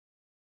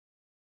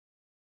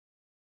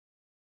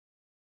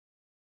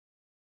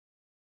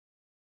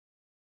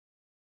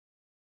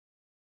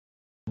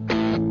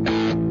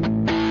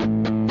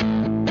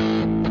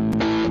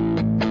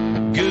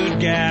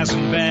guys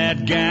and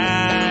bad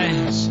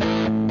guys,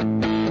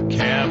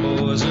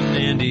 cowboys and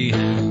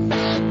Indians,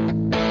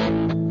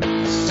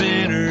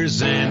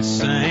 sinners and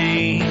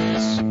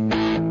saints,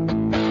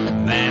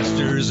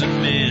 masters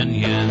and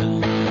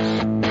minions.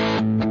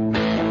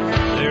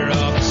 They're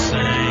all the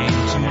same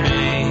to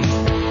me.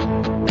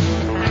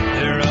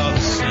 They're all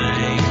the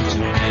same to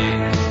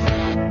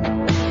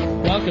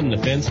me. Welcome to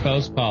Fence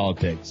Post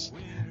Politics,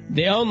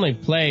 the only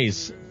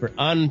place for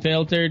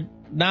unfiltered,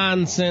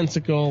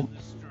 nonsensical,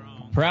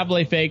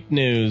 probably fake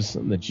news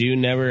that you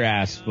never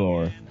asked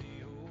for.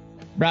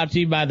 Brought to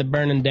you by the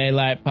Burning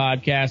Daylight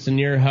Podcast and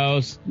your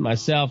host,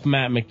 myself,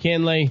 Matt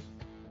McKinley,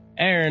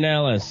 Aaron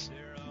Ellis,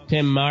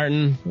 Tim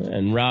Martin,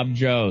 and Rob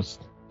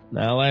Jost.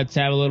 Now let's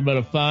have a little bit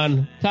of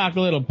fun, talk a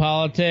little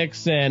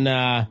politics, and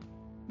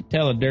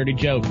tell a dirty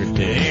joke or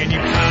two. And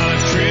your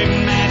college trick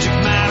magic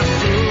might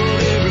have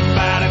fooled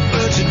everybody,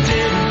 but you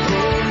didn't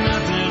fool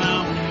nothing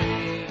on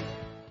me.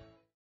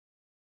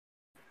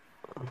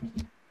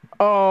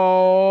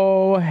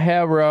 Oh,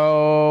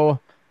 hello.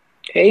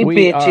 Hey,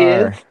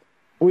 bitches.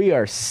 We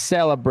are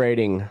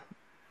celebrating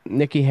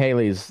Nikki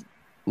Haley's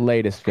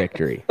latest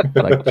victory.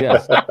 Like,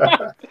 just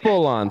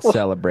full-on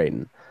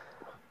celebrating.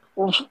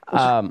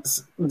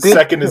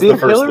 Second is the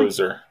first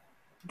loser.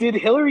 Did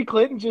Hillary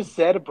Clinton just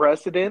set a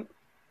precedent?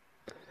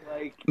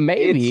 Like,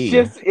 maybe.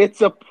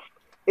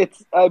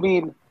 I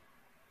mean,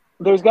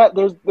 there's got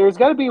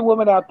to be a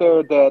woman out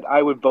there that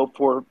I would vote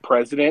for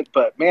president,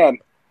 but man,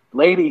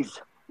 ladies,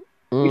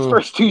 these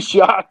first two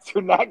shots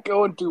are not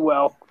going too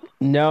well.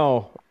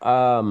 No.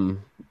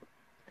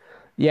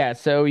 Yeah,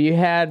 so you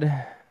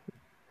had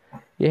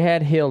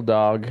Hill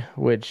Dog,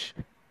 which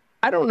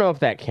I don't know if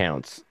that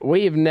counts.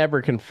 We've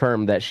never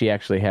confirmed that she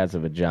actually has a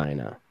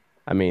vagina.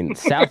 I mean,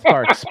 South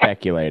Park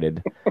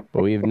speculated,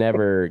 but we've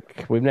never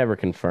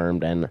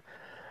confirmed. And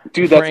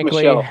dude, that's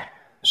frankly, Michelle.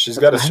 She's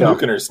got a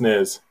snook in her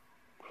sniz.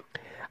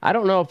 I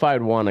don't know if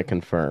I'd want to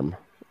confirm,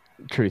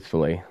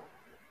 truthfully.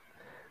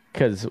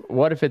 Because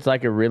what if it's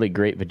like a really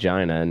great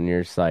vagina and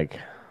you're just like,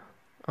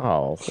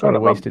 oh, what a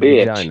wasted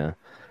vagina.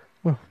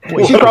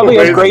 She probably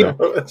has great.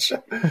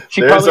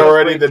 There's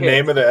already the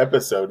name of the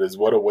episode is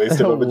 "What a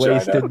Waste of a Vagina."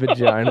 Wasted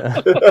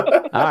vagina.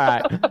 All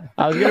right,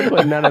 I was gonna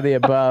put none of the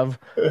above,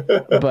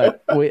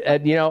 but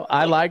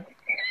I like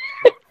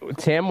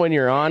Tim. When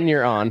you're on,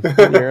 you're on.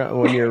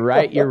 When you're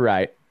right, you're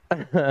right.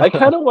 I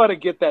kind of want to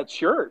get that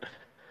shirt.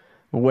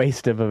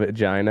 Waste of a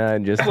vagina,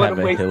 and just What have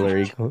a a waste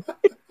Hillary.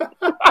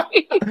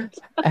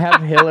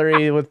 Have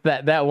Hillary with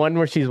that one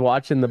where she's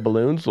watching the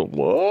balloons.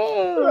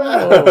 Whoa.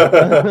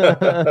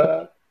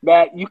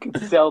 Matt, you can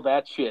sell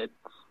that shit.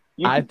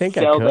 I think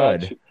I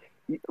could.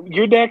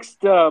 Your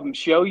next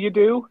show you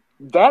do,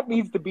 that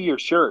needs to be your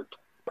shirt.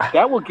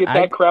 That will get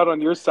that crowd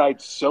on your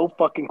side so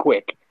fucking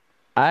quick.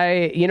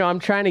 I'm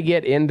trying to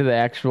get into the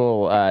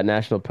actual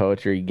National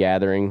Poetry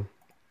Gathering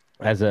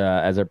as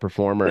a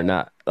performer.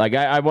 Not like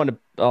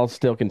I'll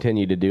still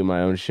continue to do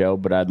my own show,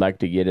 but I'd like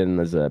to get in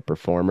as a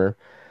performer.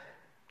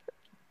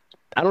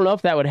 I don't know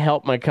if that would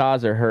help my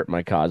cause or hurt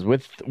my cause.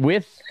 With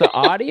the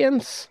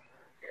audience,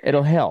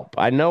 it'll help.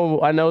 I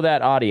know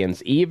that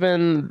audience.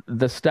 Even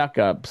the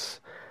stuck-ups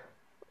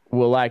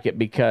will like it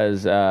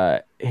because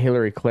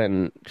Hillary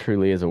Clinton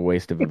truly is a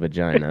waste of a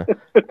vagina,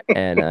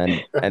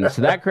 and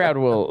so that crowd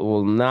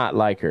will not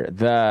like her.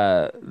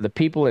 The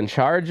people in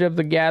charge of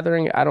the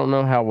gathering, I don't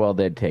know how well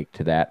they'd take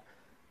to that.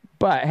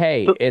 But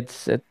hey,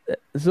 it's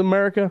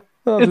America.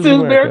 Oh, it's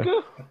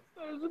America.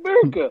 It's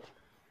America.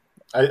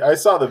 I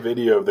saw the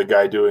video of the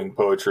guy doing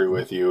poetry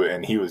with you,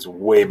 and he was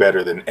way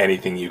better than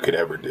anything you could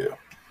ever do.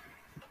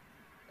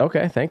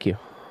 Okay, thank you.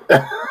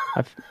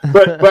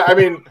 but I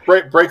mean,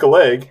 break a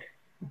leg.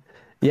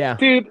 Yeah,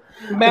 dude,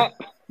 Matt,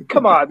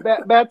 come on,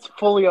 Matt's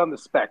fully on the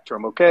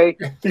spectrum. Okay,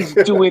 he's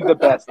doing the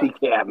best he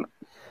can.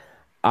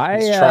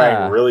 He's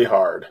trying really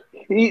hard.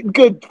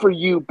 Good for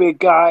you, big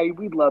guy.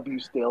 We love you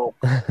still.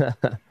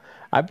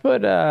 I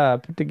put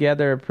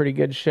together a pretty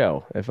good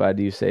show, if I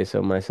do say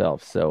so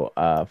myself. So,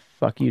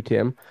 fuck you,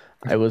 Tim.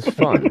 It was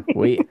fun.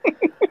 We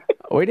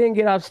didn't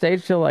get off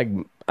stage till like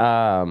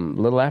a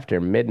little after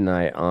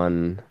midnight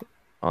on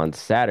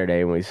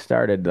Saturday, and we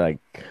started like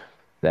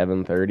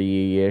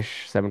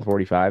 7:30-ish,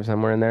 7:45,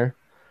 somewhere in there.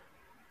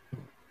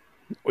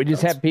 We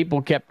just had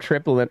people kept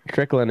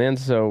trickling in,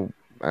 so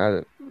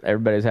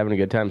everybody's having a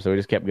good time, so we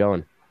just kept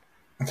going.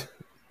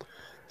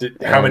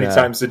 How many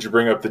times did you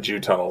bring up the Jew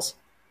tunnels?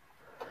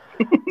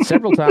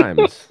 Several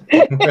times.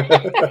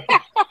 The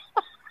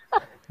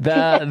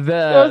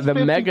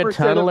mega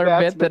tunneler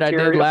bit that I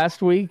did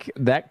last week,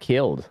 that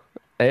killed.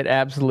 It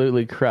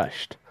absolutely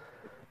crushed.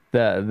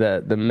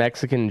 The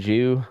Mexican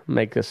Jew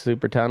make a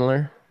super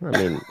tunneler. I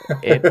mean,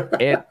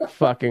 it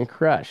fucking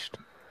crushed.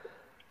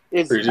 Are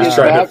you just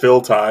trying to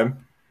fill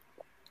time?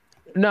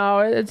 No,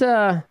 it's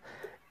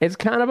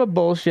kind of a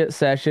bullshit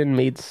session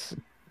meets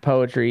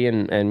poetry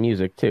and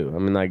music too. I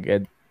mean, like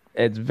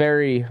it's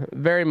very,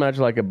 very much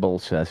like a bull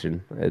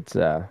session. It's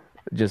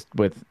just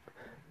with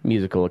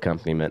musical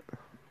accompaniment.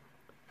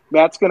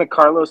 Matt's going to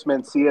Carlos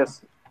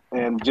Mencias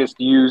and just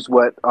use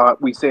what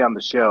we say on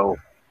the show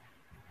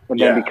and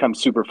then become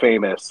super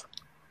famous.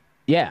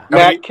 Yeah.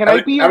 Matt, can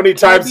I be? How many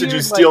times did your,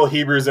 you steal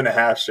Hebrews in a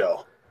half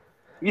shell?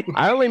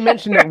 I only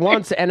mentioned it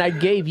once, and I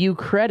gave you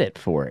credit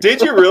for it.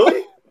 Did you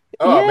really?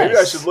 Oh, Yes. maybe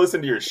I should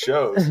listen to your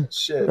shows.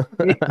 Shit.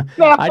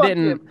 I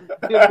didn't.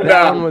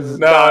 That one was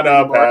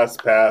no.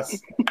 Pass.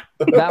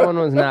 That one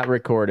was not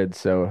recorded,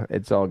 so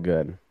it's all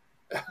good.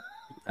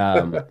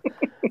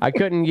 I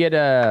couldn't get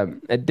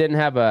it didn't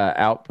have a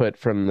output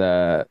from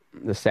the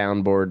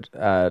soundboard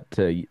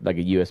to like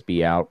a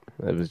USB out.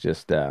 It was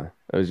just a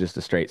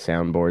straight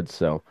soundboard,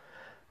 so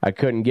I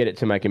couldn't get it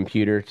to my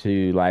computer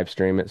to live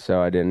stream it,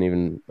 so I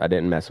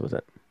didn't mess with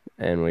it.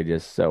 And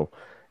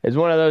it's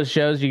one of those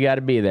shows you got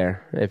to be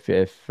there. If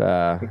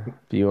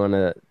you want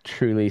to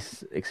truly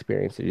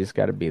experience it, you just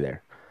got to be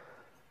there.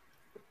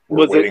 It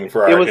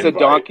was a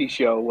donkey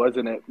show,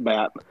 wasn't it,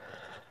 Matt?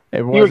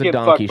 It was a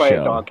donkey show. By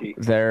a donkey.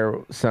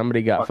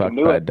 Somebody got fucked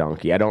by a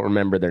donkey. I don't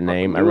remember their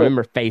name. I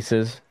remember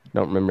faces.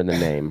 Don't remember the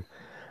name.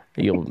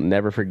 You'll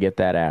never forget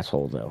that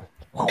asshole, though.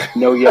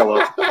 No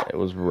yellow. It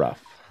was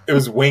rough. It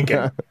was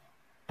winking.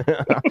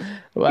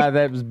 Well,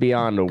 that was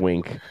beyond a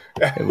wink.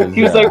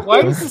 He was like,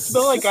 "Why does it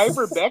smell like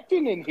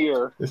ivermectin in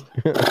here?"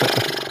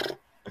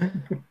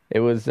 It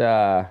was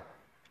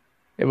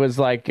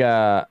like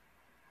a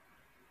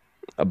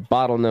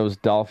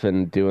bottlenose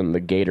dolphin doing the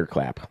gator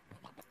clap.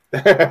 I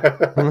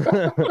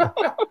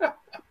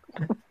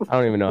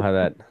don't even know how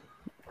that.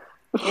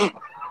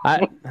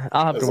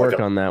 I'll have to work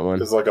on that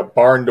one. It's like a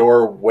barn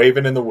door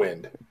waving in the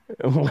wind.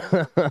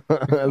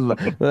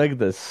 Like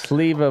the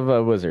sleeve of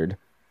a wizard.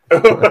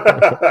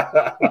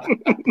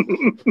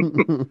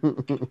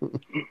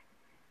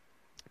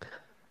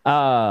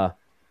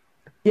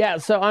 Yeah,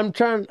 so I'm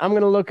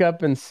gonna look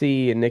up and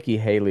see Nikki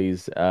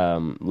Haley's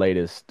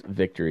latest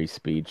victory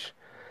speech,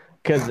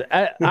 because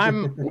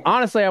I'm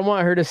honestly, I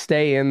want her to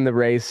stay in the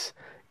race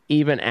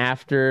even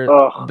after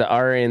the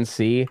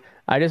RNC.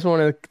 I just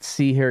want to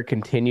see her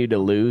continue to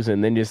lose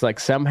and then just like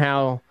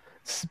somehow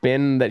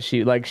spin that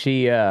she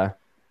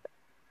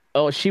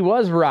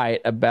was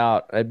right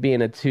about it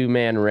being a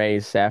 2-man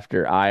race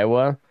after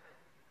Iowa.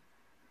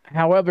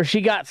 However, she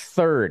got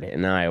third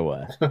in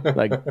Iowa.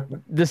 Like,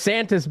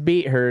 DeSantis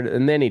beat her,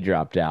 and then he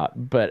dropped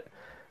out. But,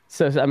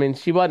 so, I mean,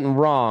 she wasn't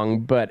wrong,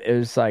 but it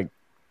was like,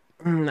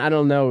 I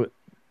don't know.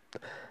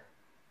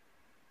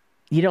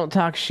 You don't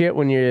talk shit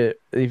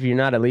if you're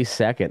not at least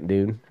second,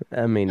 dude.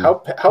 I mean, how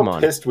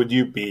pissed would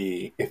you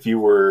be if you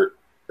were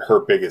her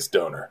biggest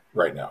donor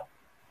right now?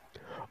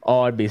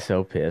 Oh, I'd be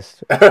so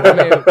pissed. I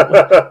mean,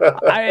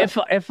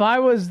 if I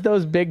was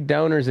those big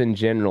donors in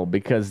general,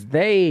 because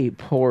they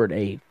poured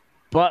a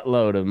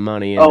buttload of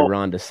money into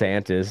Ron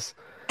DeSantis.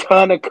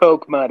 Ton of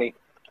Coke money.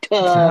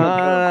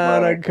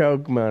 Ton of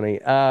Coke money.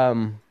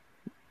 All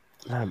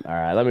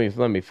right, let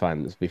me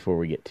find this before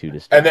we get too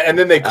distracted. And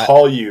then they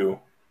call you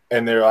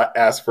and they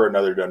ask for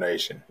another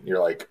donation.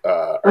 You're like,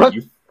 are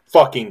you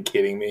fucking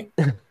kidding me?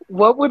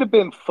 What would have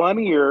been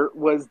funnier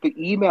was the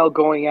email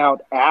going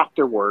out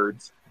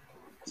afterwards.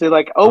 So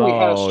like, we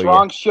had a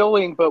strong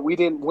showing, but we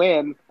didn't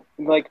win.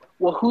 And like,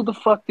 well, who the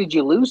fuck did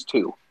you lose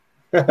to?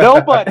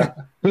 Nobody.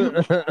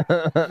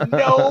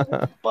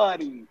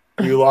 Nobody.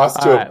 You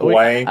lost to a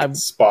blank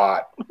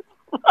spot.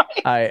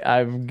 Right.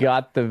 I've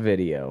got the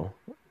video.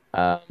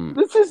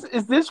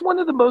 Is this one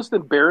of the most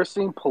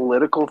embarrassing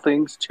political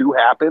things to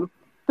happen?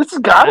 This has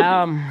got to be.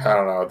 I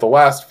don't know. The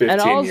last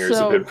 15 years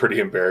have been pretty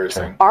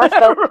embarrassing.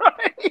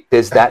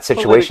 Does that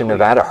situation in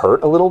Nevada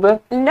hurt a little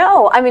bit?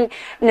 No. I mean,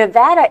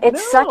 Nevada,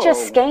 it's such a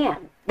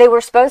scam. They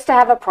were supposed to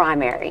have a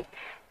primary.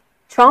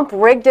 Trump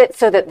rigged it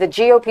so that the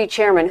GOP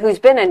chairman, who's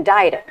been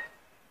indicted,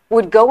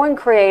 would go and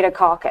create a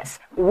caucus.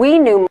 We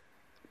knew...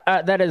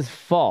 that is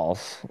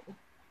false.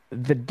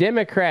 The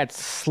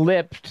Democrats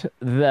slipped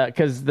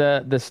because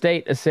the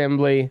state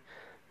assembly,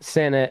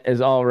 Senate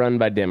is all run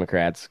by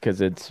Democrats because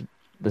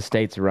the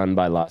state's run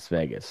by Las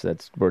Vegas.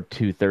 That's where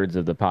 2/3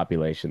 of the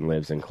population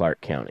lives, in Clark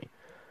County.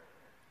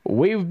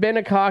 We've been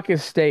a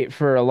caucus state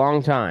for a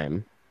long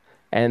time,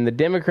 and the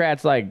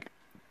Democrats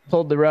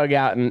pulled the rug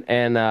out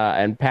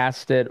and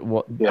passed it.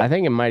 Well, yeah. I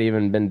think it might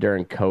even been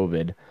during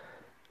COVID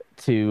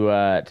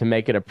to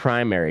make it a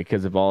primary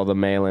because of all the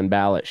mail-in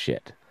ballot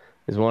shit.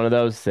 It's one of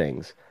those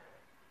things.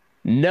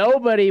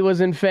 Nobody was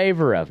in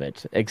favor of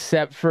it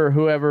except for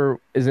whoever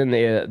is in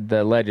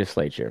the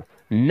legislature.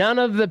 None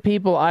of the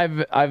people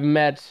I've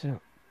met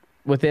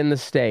within the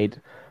state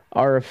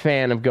are a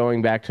fan of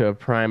going back to a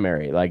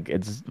primary. Like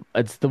it's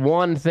the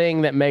one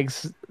thing that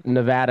makes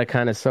Nevada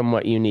kind of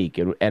somewhat unique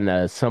and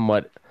a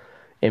somewhat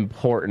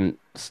important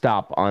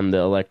stop on the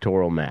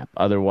electoral map.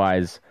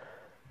 Otherwise,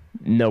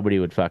 nobody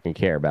would fucking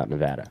care about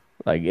Nevada.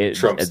 Like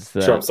Trump's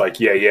like,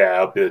 yeah,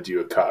 I'll build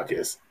you a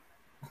caucus.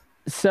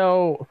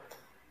 So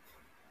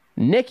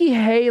Nikki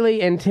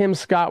Haley and Tim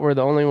Scott were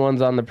the only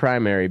ones on the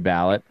primary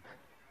ballot.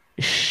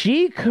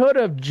 She could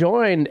have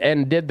joined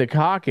and did the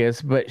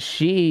caucus, but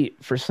she,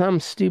 for some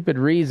stupid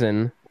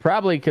reason,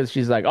 probably because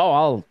she's like,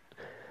 I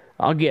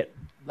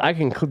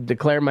can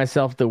declare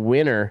myself the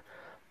winner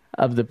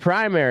of the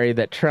primary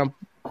that Trump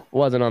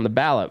wasn't on the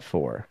ballot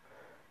for.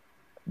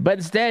 But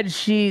instead,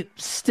 she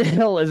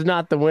still is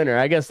not the winner.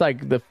 I guess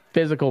like the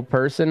physical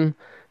person,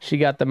 she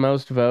got the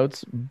most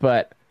votes,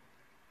 but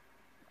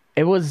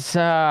it was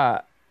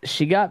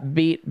she got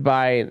beat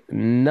by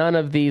none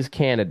of these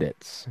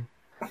candidates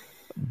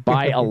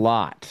by a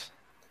lot.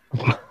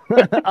 a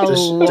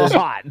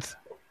lot.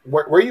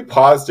 Where you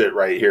paused it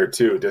right here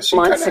too. Does she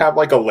kind of have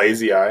like a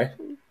lazy eye?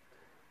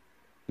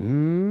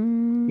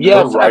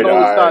 Yes, right I've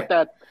always eye. thought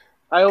that.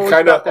 I always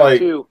Kind thought of that like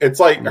too. it's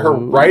like her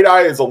right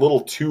eye is a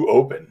little too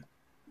open.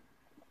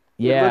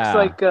 Yeah. It looks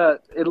like We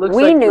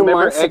like, knew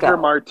remember months Edgar ago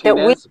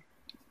Martinez,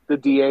 the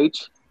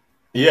DH,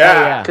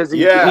 Yeah, because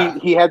yeah.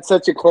 he had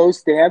such a close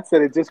stance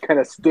that it just kind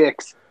of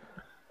sticks.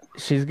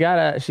 she does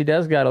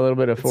got a little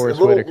bit of It's Forrest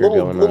a little, Whitaker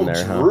going little on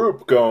there, huh?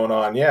 droop going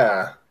on.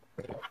 Yeah.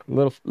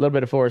 Little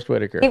bit of Forrest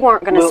Whitaker. we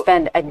weren't going to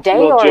spend a day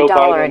little or Joe a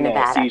dollar Biden, in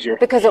Nevada seizure.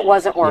 because it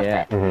wasn't worth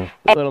Yeah. it.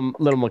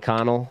 Little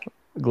McConnell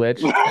glitch.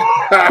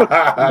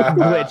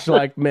 Glitch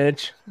like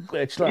Mitch.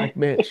 Glitch like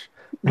Mitch.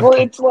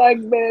 Glitch like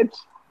bitch.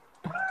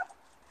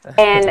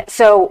 And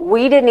so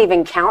we didn't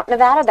even count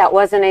Nevada. That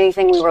wasn't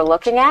anything we were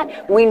looking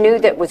at. We knew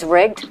that was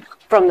rigged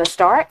from the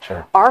start.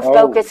 Our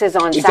focus is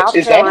on South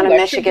is that Carolina,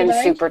 election Michigan,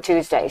 tonight? Super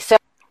Tuesday. So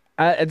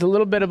It's a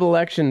little bit of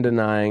election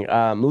denying,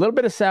 a little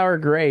bit of sour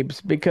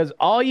grapes, because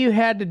all you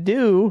had to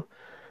do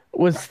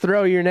was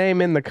throw your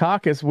name in the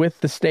caucus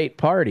with the state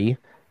party,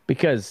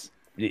 because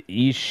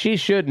she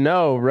should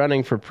know,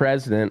 running for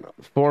president,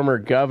 former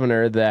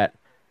governor, that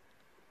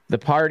the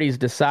parties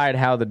decide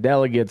how the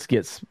delegates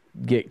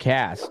get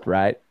cast,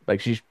 right? Like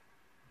she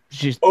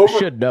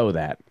should know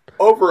that.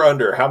 Over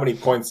under, how many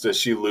points does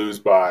she lose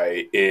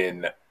by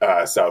in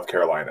South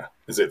Carolina?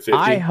 Is it 50?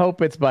 I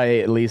hope it's by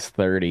at least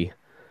 30.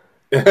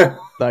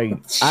 Like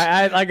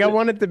I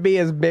want it to be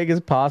as big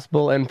as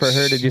possible, and for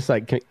her to just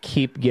like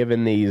keep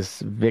giving these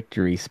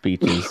victory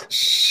speeches.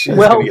 She's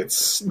gonna get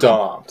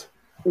stomped.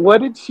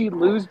 What did she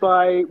lose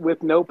by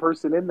with no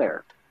person in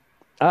there?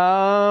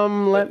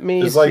 Let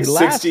me. It's like see.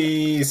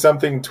 60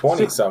 something,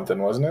 20 something,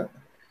 wasn't it?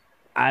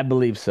 I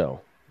believe so.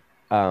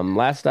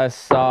 Last I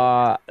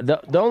saw,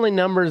 the only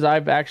numbers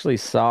I've actually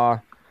saw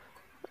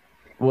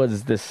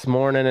was this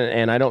morning,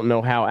 and I don't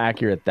know how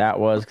accurate that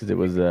was because it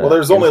was Well,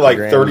 there's only like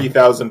Instagram.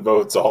 30,000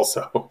 votes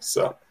also,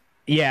 so.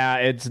 Yeah,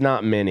 it's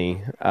not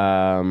many.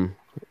 That's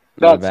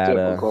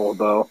Nevada. typical,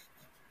 though.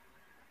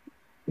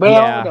 Well,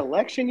 Yeah. an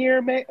election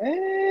year, man.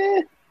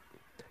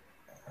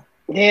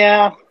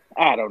 Yeah,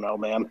 I don't know,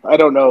 man. I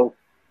don't know.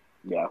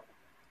 Yeah.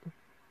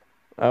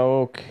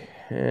 Okay,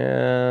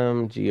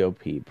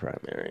 GOP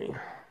primary.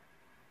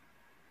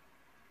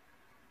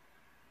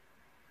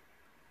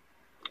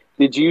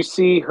 Did you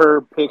see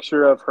her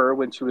picture of her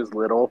when she was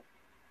little?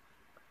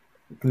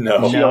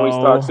 No. She always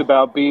talks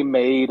about being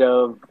made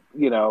of,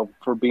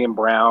 for being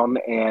brown,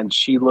 and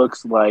she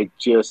looks like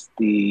just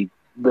the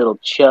little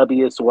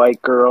chubbiest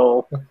white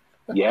girl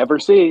you ever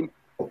seen.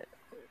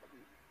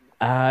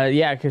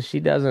 Yeah, because she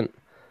doesn't.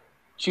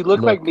 She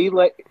looked like me.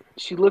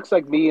 She looks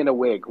like me in a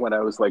wig when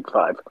I was like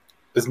 5.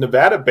 Is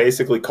Nevada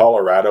basically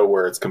Colorado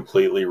where it's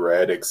completely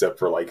red except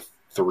for like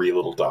 3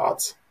 little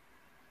dots?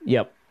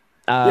 Yep.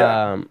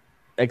 Yeah.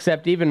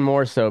 Except even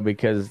more so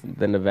because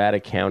the Nevada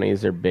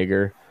counties are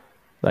bigger.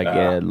 Like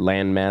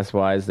landmass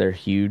wise, they're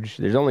huge.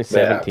 There's only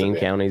 17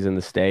 counties in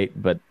the state,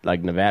 but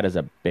like Nevada's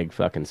a big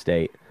fucking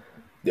state.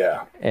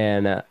 Yeah.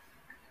 And I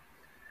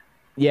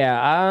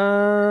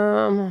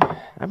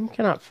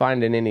cannot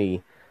find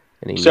any.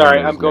 Sorry,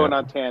 numbers I'm going now.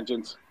 on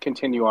tangents.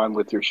 Continue on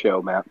with your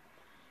show, Matt.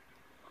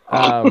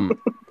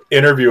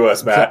 Interview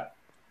us, Matt.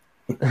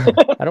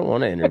 I don't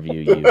want to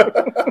interview you.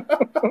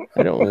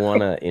 I don't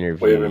want to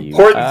interview We have you.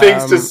 important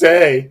things to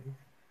say.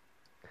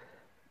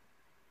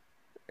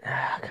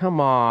 Come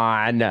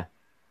on. And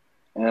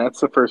that's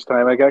the first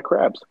time I got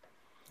crabs.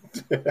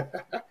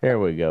 Here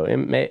we go.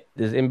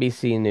 Does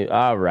NBC News?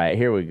 All right,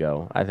 here we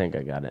go. I think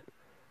I got it.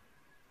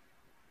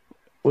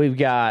 We've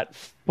got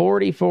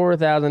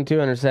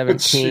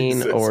 44,217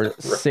 Jesus or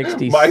Christ.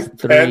 63 Mike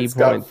Pence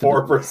got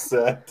points.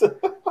 4%.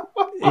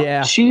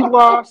 Yeah. She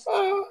lost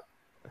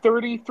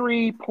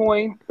 33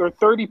 points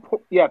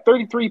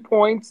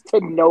to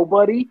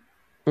nobody.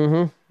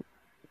 Mm-hmm.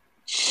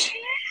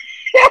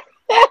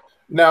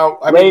 Now,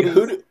 I Ladies,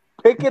 mean,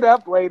 pick it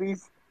up,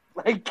 ladies.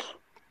 Like,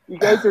 you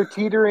guys are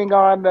teetering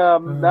on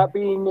not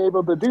being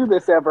able to do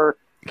this ever.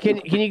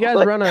 Can you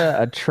guys run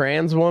a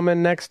trans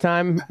woman next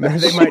time?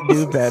 They might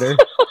do better.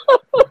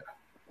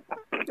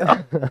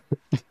 I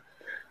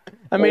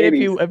mean,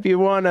 Ladies. if you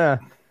wanna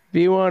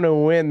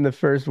win the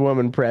first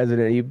woman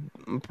president, you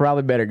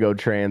probably better go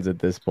trans at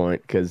this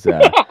point, because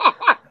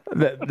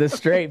the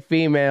straight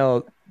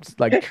female,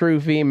 like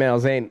true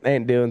females,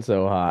 ain't doing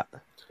so hot.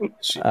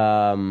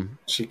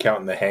 she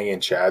counting the hanging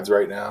chads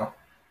right now.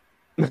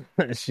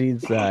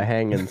 She's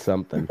hanging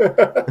something.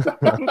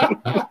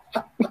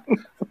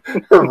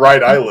 Her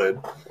right eyelid.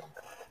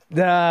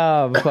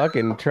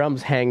 Fucking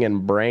Trump's hanging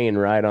brain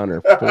right on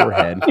her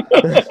forehead.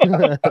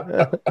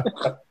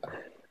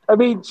 I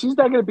mean, she's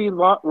not going to be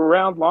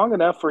around long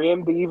enough for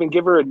him to even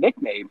give her a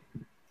nickname.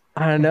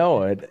 I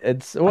know it.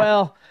 It's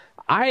well,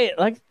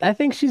 I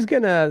think she's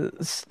gonna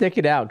stick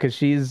it out because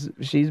she's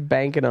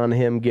banking on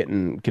him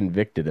getting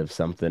convicted of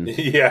something.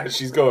 Yeah,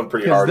 she's going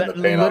pretty hard in the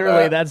paint Literally,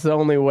 on that. that's the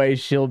only way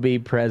she'll be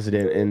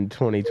president in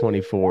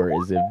 2024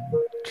 is if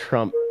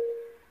Trump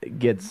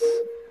gets.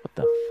 What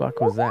the fuck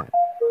was that?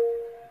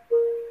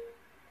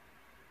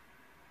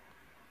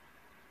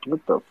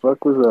 What the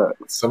fuck was that?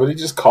 Somebody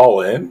just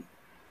call in?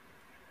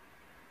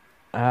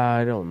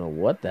 I don't know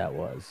what that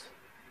was.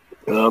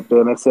 Up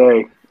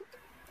NSA.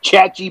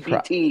 Chat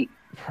GPT.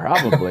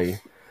 Probably.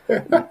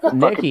 Fucking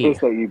Nikki,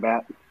 pissed at you,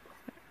 Matt.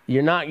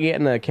 you're not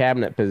getting a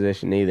cabinet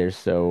position either,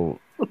 so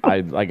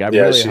I'm Yeah,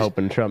 really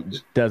hoping Trump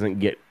doesn't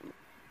get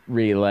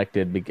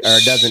reelected or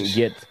doesn't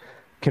get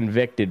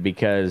convicted,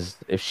 because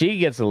if she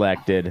gets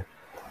elected,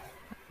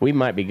 we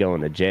might be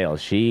going to jail.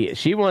 She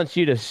wants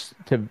you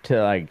to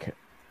like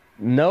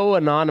no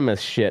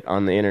anonymous shit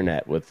on the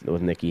internet with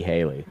Nikki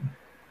Haley.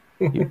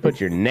 You put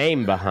your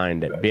name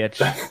behind it,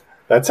 bitch.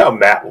 That's how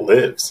Matt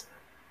lives.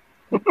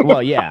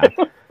 Well, yeah,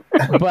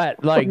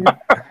 but like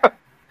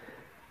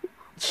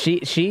she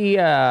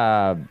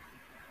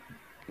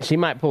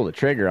might pull the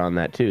trigger on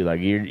that too. Like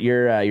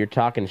you're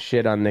talking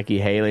shit on Nikki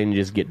Haley and you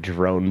just get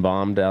drone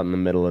bombed out in the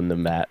middle of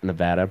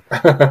Nevada.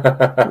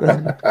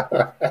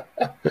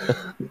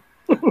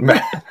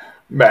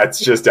 Matt's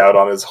just out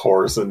on his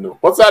horse and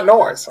what's that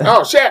noise?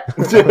 Oh shit!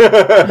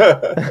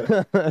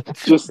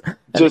 just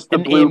the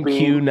An blue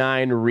beam.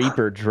 MQ-9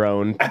 Reaper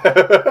drone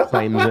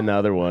claims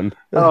another one.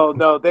 Oh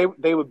no, they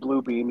would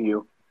blue beam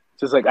you.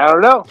 Just like, I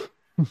don't know.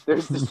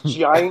 There's this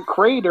giant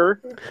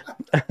crater.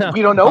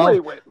 We don't know where he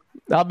went.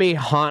 I'll be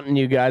haunting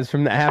you guys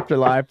from the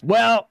afterlife.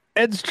 Well,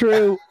 it's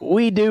true.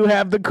 We do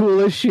have the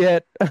coolest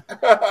shit. You guys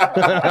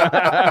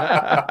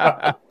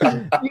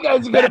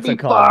are gonna That's a be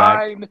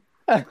callback.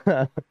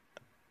 fine.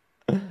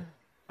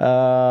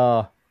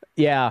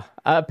 Yeah.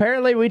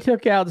 Apparently, we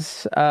took out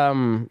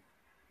some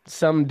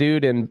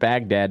dude in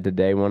Baghdad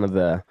today, one of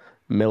the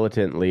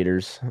militant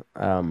leaders.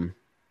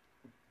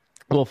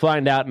 We'll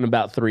find out in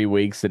about 3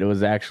 weeks that it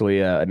was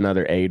actually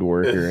another aid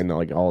worker and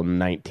like all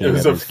 19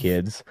 of his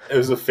kids. It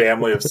was a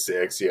family of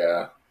 6,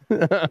 yeah.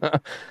 Isn't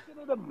it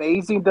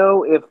amazing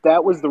though, if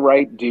that was the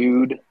right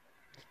dude,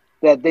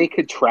 that they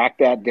could track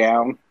that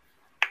down?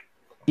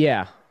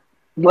 Yeah.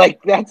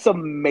 Like, that's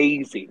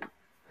amazing.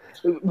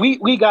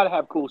 We gotta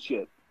have cool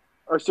shit.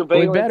 Our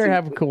surveillance. We better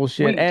have cool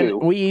shit,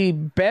 and we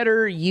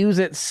better use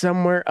it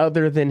somewhere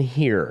other than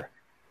here.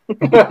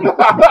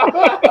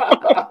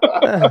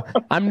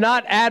 I'm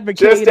not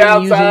advocating Just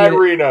outside using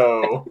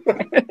Reno.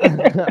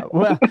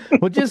 well,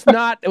 just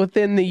not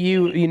within the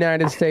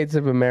United States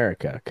of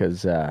America,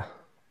 because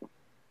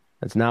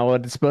that's not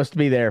what it's supposed to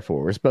be there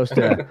for. We're supposed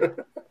to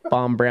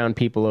bomb brown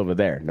people over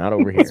there, not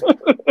over here.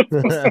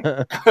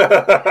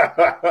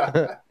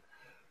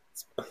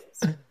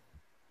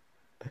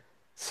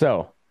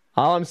 So,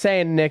 all I'm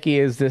saying, Nikki,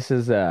 is this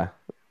is a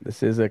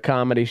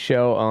comedy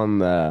show on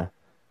the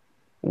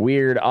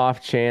weird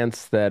off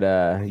chance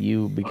that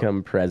you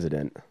become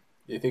president.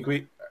 You think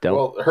we? Don't.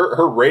 Well,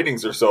 her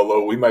ratings are so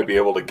low, we might be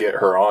able to get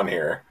her on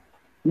here.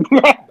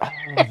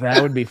 That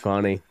would be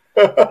funny.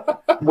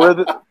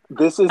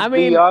 This is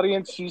the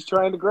audience she's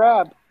trying to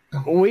grab.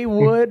 We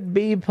would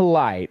be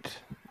polite.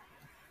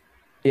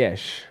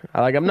 Ish.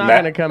 Like, I'm not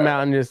going to come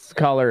out and just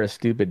call her a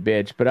stupid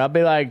bitch, but I'll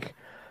be like,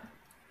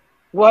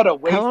 what a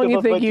waste how long of do you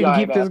a think you can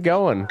keep vagina. this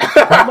going?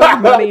 How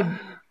much money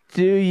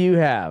do you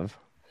have?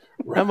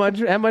 How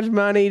much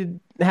money?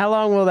 How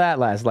long will that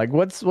last? Like,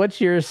 what's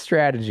your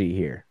strategy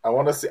here? I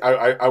want to see.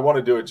 I want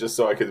to do it just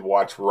so I could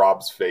watch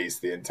Rob's face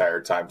the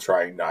entire time,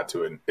 trying not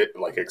to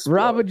explode.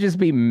 Rob would just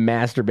be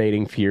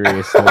masturbating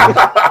furiously.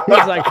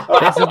 He's like,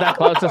 "This is the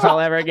closest I'll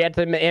ever get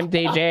to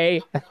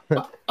MTJ.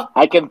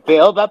 I can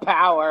feel the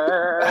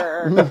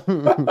power."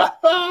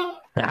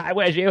 I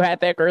wish you had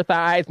thicker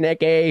thighs,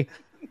 Nikki.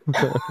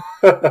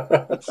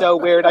 It's so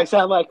weird. I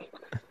sound like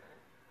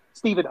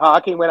Stephen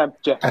Hawking when I'm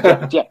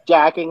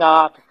jacking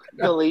off.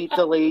 Delete.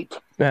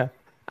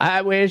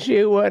 I wish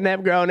you wouldn't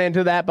have grown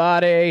into that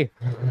body.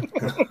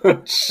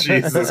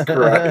 Jesus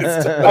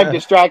Christ. I'm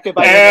distracted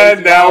by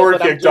and now we're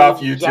kicked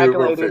off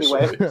YouTube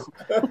officially. Anyway.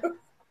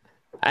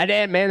 I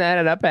didn't mean that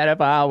in a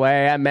pedophile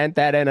way. I meant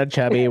that in a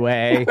chubby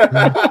way.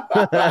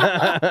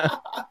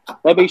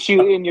 Let me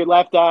shoot in your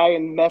left eye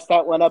and mess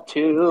that one up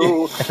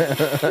too.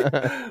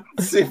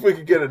 See if we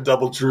can get a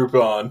double droop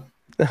on.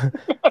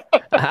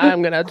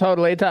 I'm going to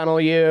totally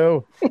tunnel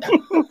you.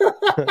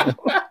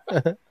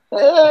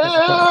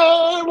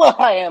 Well,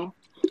 I am.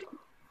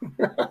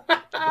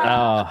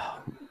 Oh,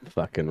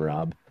 fucking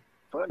Rob.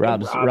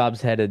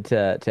 Rob's headed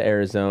to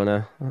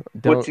Arizona.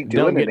 What's he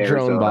doing Don't get in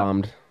drone Arizona?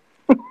 bombed.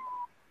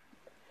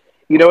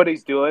 You know what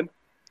he's doing?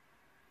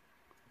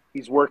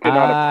 He's working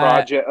on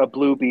a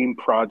blue beam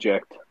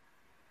project,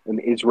 an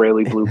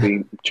Israeli blue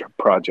beam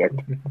project.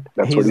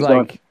 That's what he's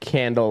like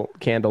doing.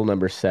 candle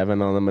number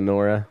 7 on the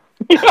menorah.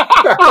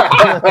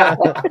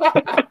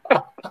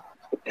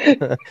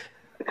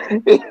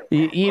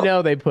 you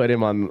know they put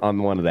him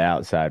on one of the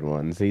outside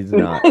ones. He's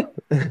not.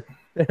 They're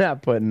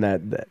not putting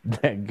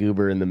that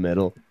goober in the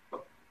middle.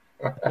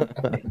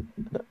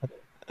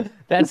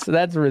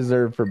 That's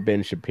reserved for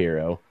Ben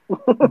Shapiro.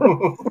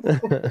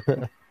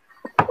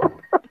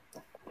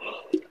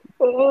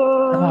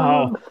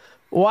 Oh,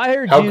 why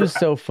are Jews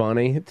so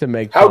funny to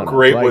make fun How of?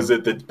 great Like, was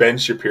it that Ben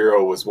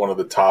Shapiro was one of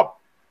the top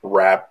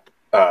rap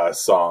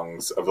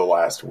songs of the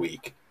last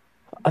week?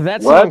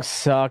 that What? song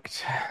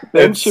sucked.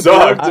 Ben It Shapiro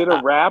sucked. did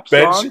a rap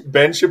Ben, song.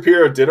 Ben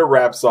Shapiro did a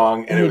rap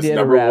song, and He it was did a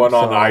number rap one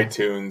on song.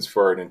 iTunes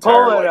for an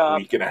entire Pull it up.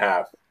 week and a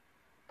half.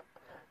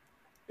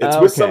 It's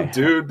with some Okay.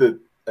 dude that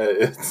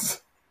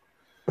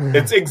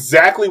it's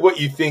exactly what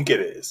you think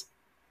it is.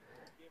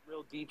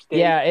 Real deep state.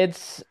 Yeah,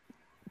 it's.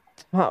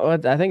 I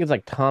think it's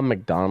like Tom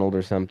McDonald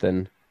or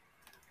something.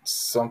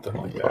 Something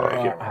like that. I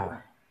can't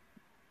remember.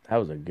 That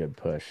was a good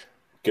push.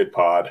 Good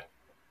pod.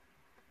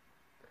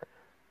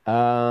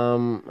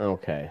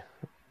 Okay.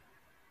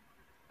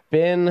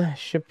 Ben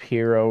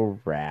Shapiro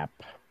rap.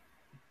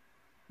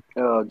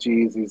 Oh,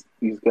 geez,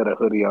 he's got a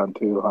hoodie on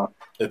too, huh?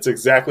 It's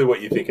exactly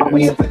what you think it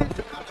is.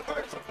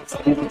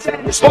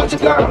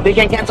 They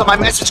can't cancel my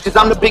message because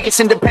I'm the biggest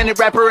independent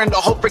rapper in the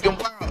whole freaking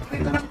world.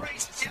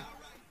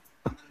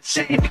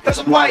 Because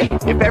I'm white.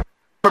 If ever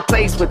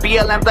replaced with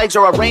BLM flags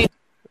or a rain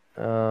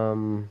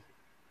in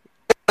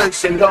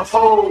the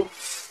hole.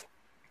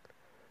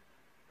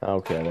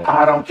 Okay.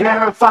 I don't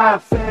care if I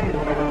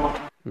fail.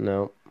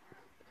 No.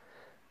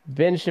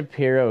 Ben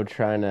Shapiro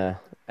trying to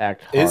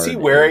act hard. Is he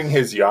wearing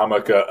his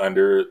yarmulke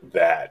under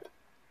that?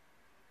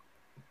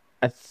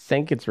 I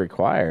think it's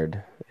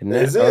required. Isn't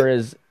Is it? it? Or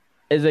is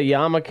a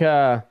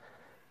yarmulke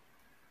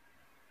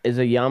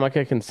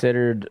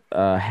considered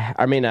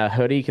a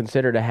hoodie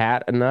considered a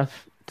hat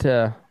enough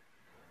to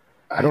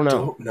I don't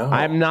know.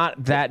 I'm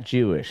not that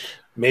Jewish.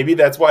 Maybe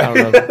that's why. I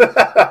don't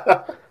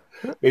know.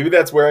 Maybe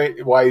that's why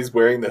he's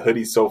wearing the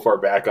hoodie so far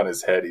back on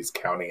his head. He's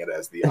counting it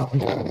as the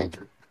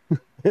yarmulke.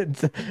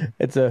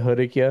 It's a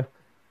hoodie.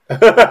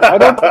 I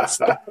don't. Let's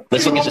look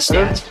at the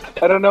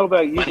stats. I don't know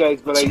about you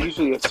guys, but I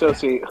usually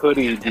associate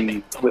hoodie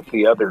with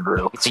the other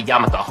group. It's a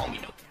yarmulke,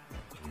 homie.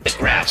 It's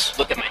grass.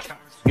 Look at my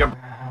charts. You're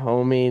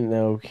Homie,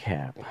 no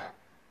cap.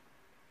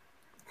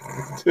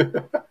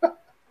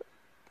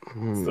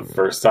 It's the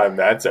first time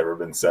that's ever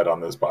been said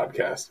on this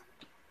podcast.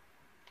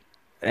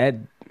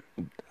 Ed,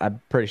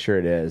 I'm pretty sure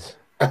it is.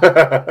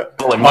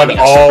 blowing On money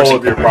all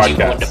of your You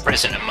go to podcasts.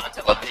 prison and my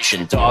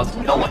television, dog.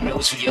 No one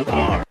knows who you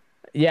are.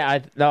 Yeah,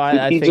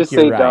 I He think just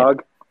you're say right.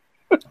 dog.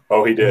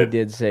 Oh, he He did.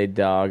 did say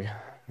dog.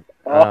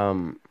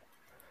 Oh.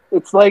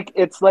 It's like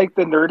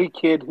the nerdy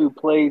kid who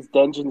plays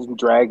Dungeons and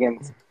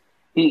Dragons.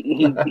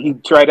 He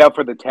tried out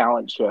for the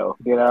talent show,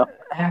 you know.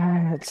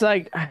 It's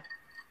like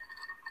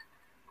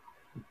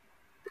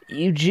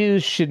you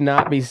Jews should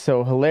not be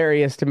so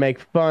hilarious to make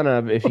fun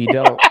of if you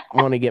don't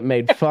want to get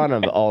made fun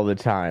of all the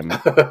time.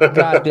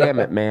 God damn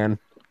it, man.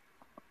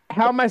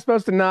 How am I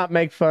supposed to not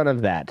make fun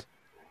of that?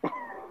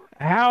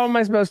 How am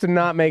I supposed to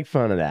not make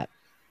fun of that?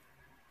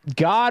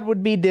 God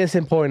would be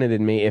disappointed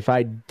in me if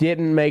I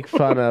didn't make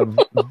fun of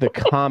the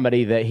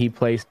comedy that he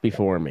placed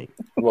before me.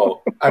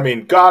 Well, I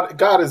mean, God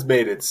has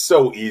made it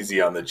so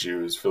easy on the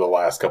Jews for the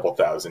last couple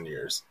thousand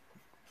years.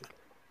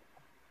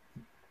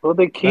 Well,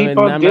 they keep I'm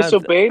on not-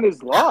 disobeying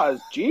his laws.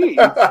 Jeez.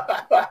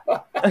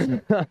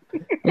 I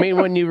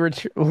mean, when you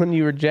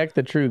reject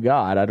the true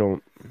God, I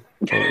don't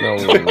know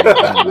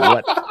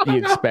what you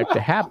expect to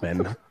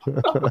happen.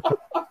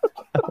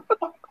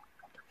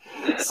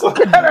 So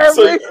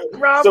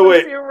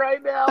wait,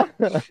 right now.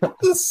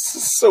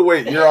 so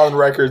wait, you're on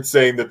record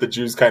saying that the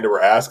Jews kind of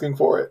were asking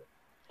for it?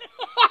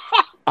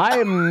 I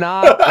am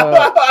not.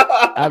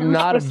 I'm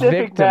not a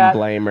specific, victim Matt.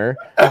 blamer.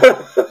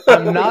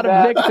 I'm not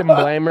a victim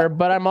blamer,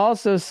 but I'm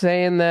also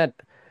saying that,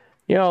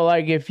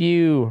 like if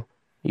you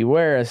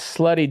wear a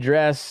slutty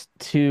dress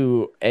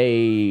to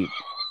a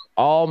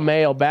all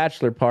male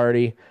bachelor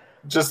party,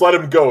 Just let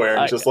him go,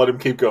 Aaron. Just let him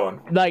keep going.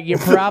 like you're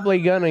probably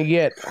gonna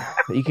get.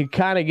 You could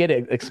kind of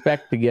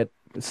expect to get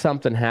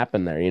something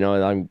happen there.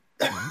 Don't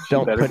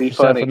Better put be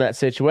yourself funny. in that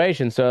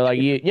situation. So like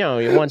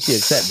once you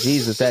accept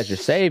Jesus as your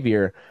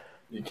savior.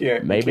 You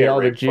can't. Maybe you can't all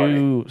the rape funny.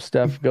 Jew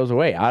stuff goes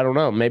away. I don't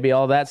know. Maybe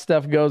all that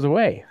stuff goes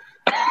away.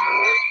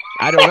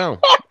 I don't know.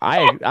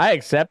 I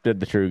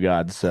accepted the true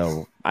God,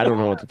 so I don't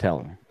know what to tell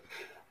him.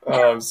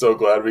 Oh, I'm so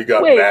glad we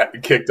got Wait.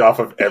 Matt kicked off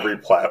of every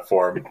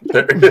platform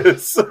there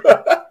is,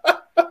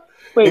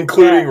 Wait,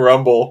 including Matt,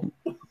 Rumble.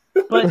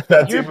 but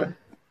That's you're, even.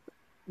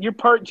 you're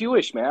part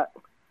Jewish, Matt.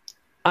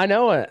 I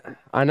know it.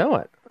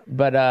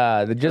 But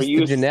just you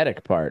the s-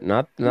 genetic part,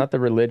 not the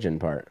religion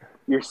part.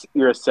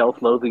 You're a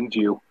self-loathing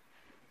Jew.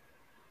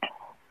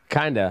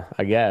 Kinda,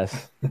 I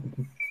guess.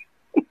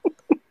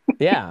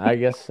 Yeah, I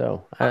guess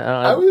so.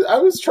 I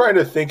was trying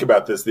to think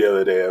about this the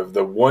other day of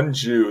the one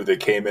Jew that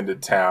came into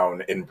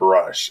town in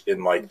Brush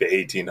in like the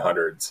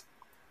 1800s,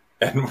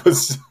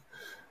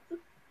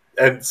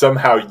 and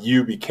somehow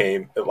you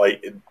became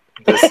like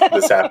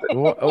this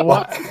happened.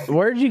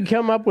 Where'd you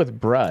come up with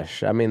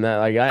brush? I mean,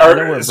 I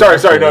know where Sorry,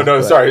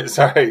 Brush is,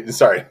 but-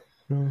 sorry.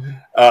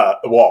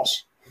 Walsh.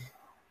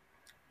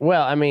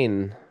 Well, I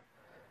mean,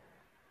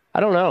 I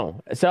don't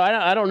know. So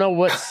I don't know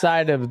what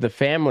side of the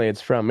family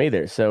it's from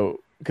either. So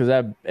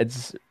because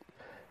it's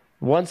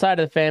one side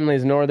of the family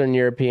is Northern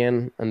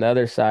European, and the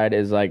other side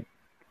is like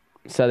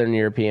Southern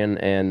European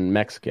and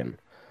Mexican.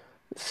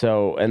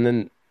 So and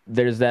then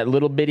there's that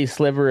little bitty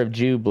sliver of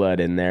Jew blood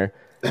in there,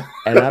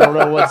 and I don't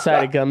know what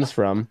side it comes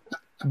from,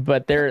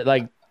 but they're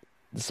like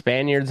the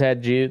Spaniards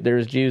had there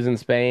was Jews in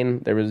Spain,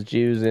 there was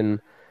Jews in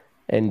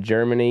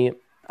Germany.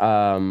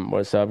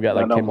 So I've got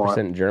like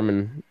 10%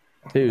 German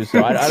too.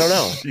 So I don't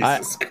know.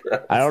 Jesus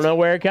Christ. I don't know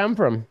where it come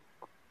from.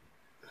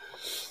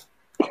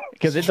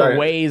 Because it's a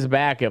ways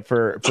back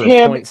for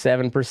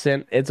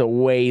 0.7%. It's a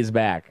ways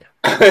back.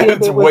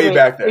 It's way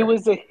back there. It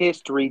was a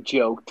history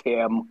joke,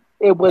 Tim.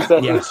 It was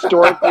a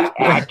historically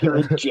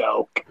accurate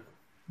joke.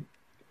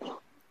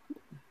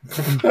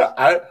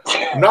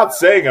 I'm not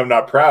saying I'm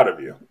not proud of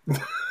you.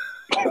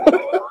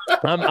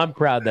 I'm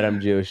proud that I'm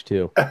Jewish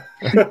too.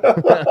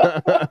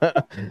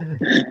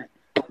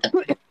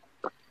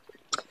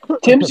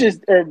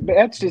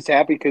 Matt's just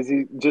happy because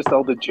he just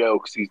all the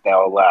jokes he's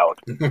now allowed.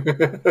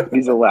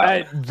 He's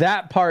allowed.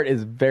 That part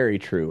is very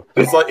true.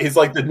 He's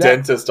like the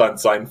dentist on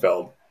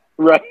Seinfeld,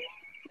 right?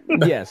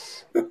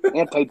 Yes,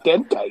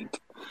 anti-dentite.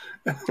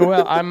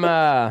 Well, I'm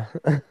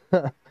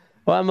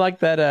like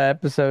that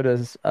episode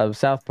of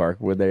South Park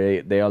where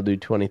they all do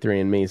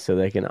 23andMe so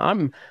they can.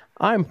 I'm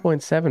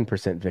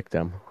 0.7%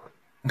 victim.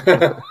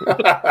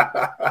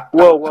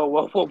 Whoa!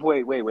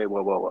 Wait!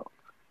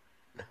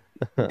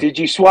 Did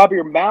you swab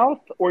your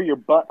mouth or your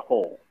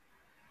butthole?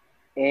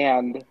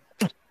 And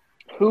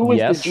who was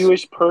the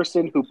Jewish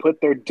person who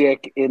put their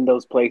dick in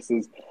those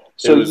places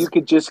so you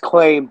could just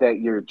claim that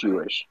you're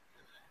Jewish?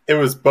 It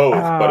was both,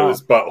 but it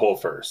was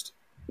butthole first.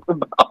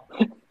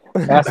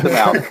 Ask the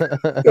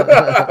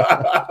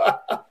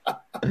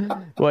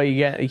mouth. Well,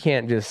 you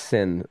can't just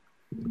send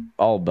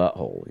all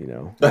butthole, you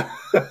know.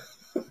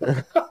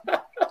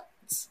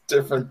 It's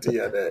different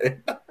DNA.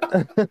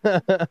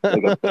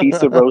 Like a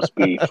piece of roast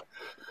beef.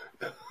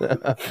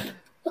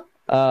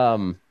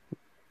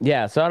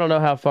 Yeah, so I don't know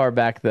how far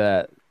back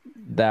that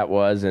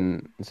was,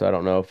 and so I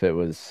don't know if it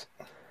was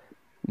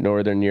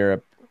Northern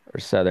Europe or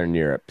Southern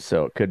Europe.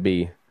 So it could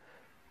be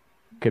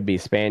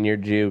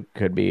Spaniard Jew,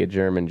 could be a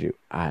German Jew.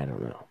 I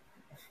don't know.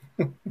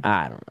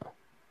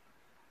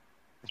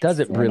 Does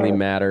it really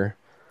matter?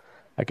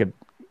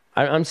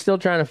 I'm still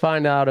trying to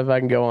find out if I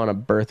can go on a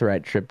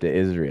birthright trip to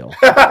Israel.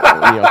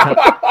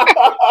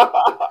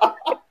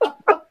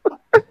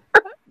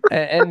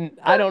 And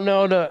I don't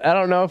know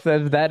if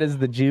that is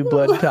the Jew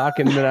blood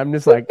talking, but I'm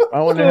just like, I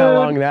wonder how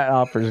long that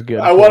offer's good.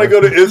 I want to go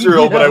to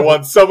Israel, but I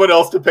want someone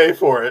else to pay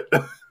for it.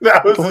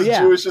 That was as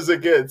Jewish as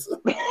it gets.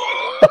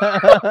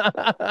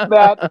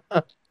 Matt,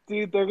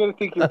 dude, they're gonna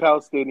think you're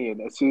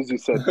Palestinian as soon as you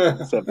set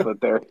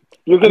foot there.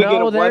 You're gonna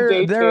get a 1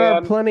 day tan. There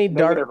are plenty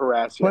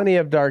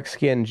of dark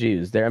skinned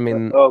Jews there. I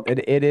mean,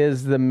 it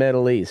is the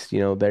Middle East. You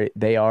know,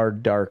 they are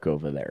dark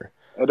over there.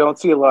 I don't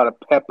see a lot of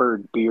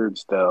peppered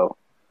beards though.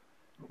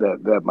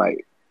 That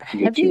might.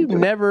 Have you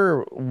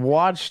never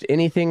watched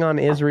anything on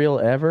Israel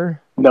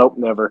ever? Nope,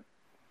 never.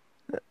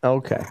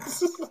 Okay.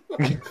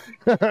 He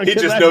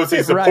just knows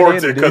he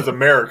supports it because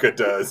America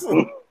does.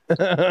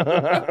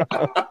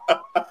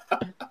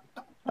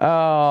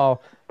 Oh,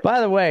 by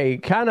the way,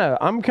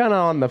 I'm kind of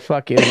on the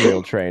fuck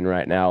Israel train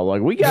right now.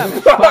 Like, we got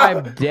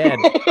 5 dead.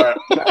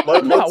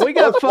 We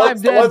got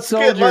 5 dead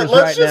soldiers right now.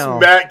 Let's just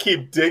Matt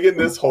keep digging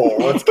this hole.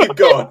 Let's keep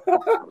going.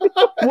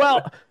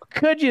 Well,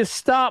 could you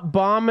stop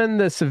bombing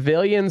the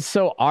civilians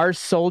so our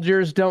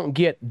soldiers don't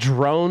get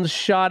drones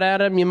shot at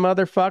them, you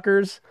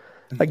motherfuckers?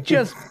 Like,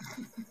 just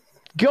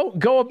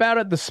go about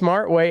it the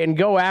smart way and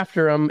go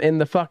after them in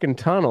the fucking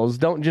tunnels.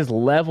 Don't just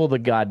level the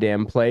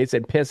goddamn place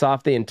and piss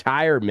off the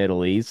entire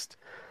Middle East.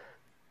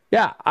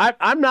 Yeah,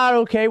 I'm not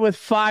okay with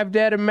 5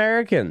 dead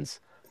Americans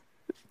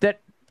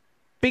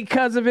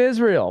because of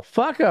Israel.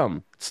 Fuck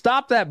them.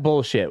 Stop that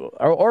bullshit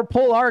or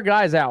pull our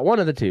guys out. One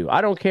of the two.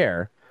 I don't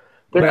care.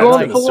 They're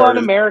going full on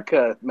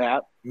America,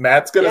 Matt.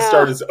 Matt's going to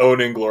start his own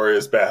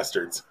Inglourious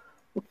Bastards.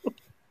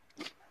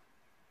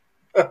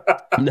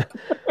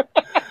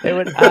 It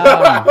would,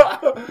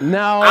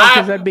 no,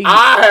 because that'd be.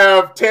 I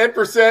have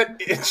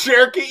 10%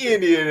 Cherokee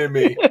Indian in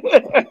me.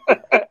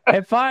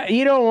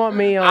 You don't want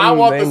me on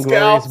the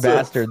Inglourious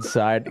Bastards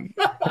side.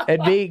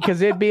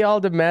 It'd be all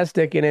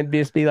domestic, and it'd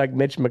just be like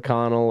Mitch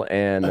McConnell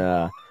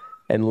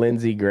and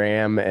Lindsey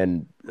Graham,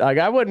 and like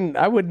I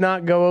would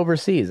not go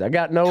overseas. I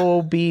got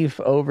no beef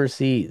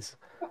overseas,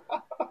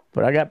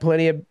 but I got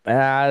plenty of.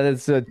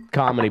 It's a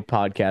comedy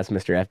podcast,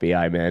 Mr.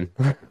 FBI man.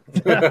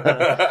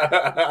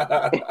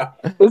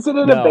 Isn't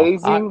it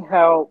amazing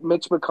how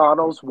Mitch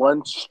McConnell's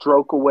one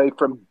stroke away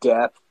from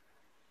death,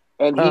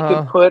 and he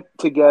can put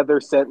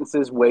together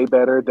sentences way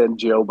better than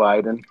Joe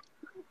Biden?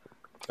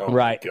 Oh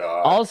right.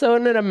 God. Also,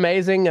 isn't it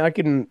amazing? I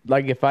can,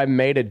 like, if I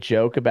made a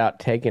joke about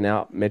taking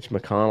out Mitch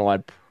McConnell,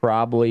 I'd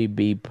probably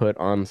be put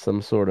on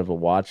some sort of a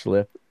watch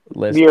list.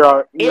 You're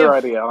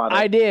already on it.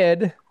 I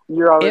did.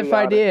 You're already if on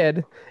I it.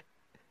 did,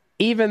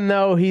 even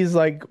though he's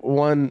like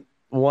one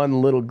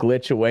little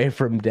glitch away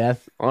from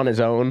death on his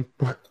own.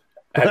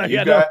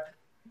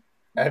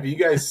 Have you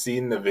guys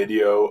seen the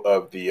video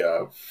of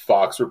the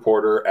Fox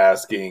reporter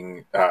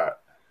asking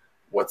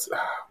what's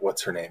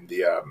her name,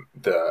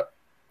 the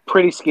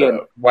Pretty skin,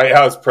 the White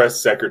House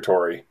press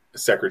secretary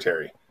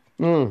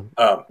Clean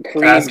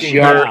asking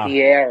her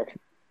Jean-Pierre.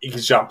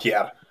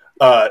 Jean-Pierre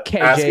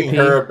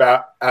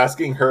KJP.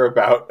 asking her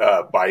about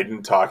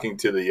Biden talking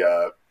to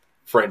the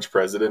French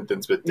president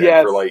that's been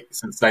dead for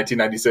since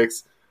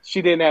 1996.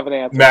 She didn't have an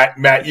answer.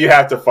 Matt, you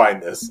have to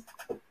find this.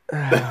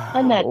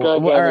 I'm not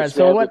good. All right,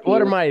 so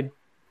what are my...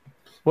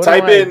 What's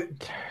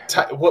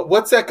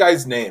that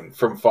guy's name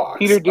from Fox?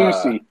 Peter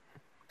Ducey.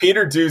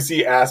 Peter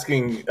Ducey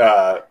asking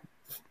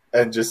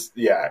and just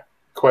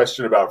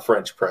question about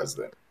French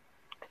president.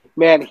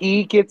 Man,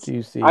 he gets.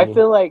 Ducey. I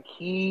feel like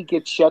he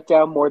gets shut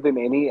down more than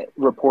any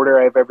reporter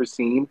I've ever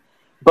seen.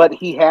 But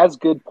he has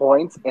good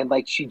points, and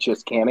she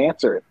just can't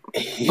answer it.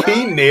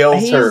 He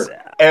nails her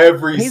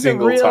every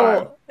single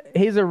time.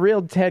 He's a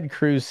real Ted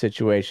Cruz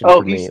situation Oh,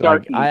 for me. he's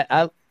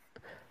snarky.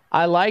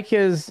 I like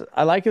his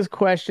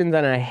questions,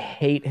 and I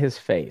hate his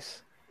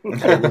face.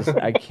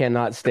 I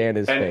cannot stand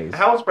his face.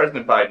 How is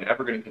President Biden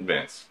ever going to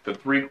convince the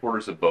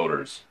 3/4 of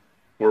voters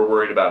who are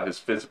worried about his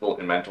physical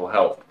and mental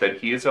health that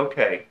he is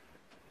okay,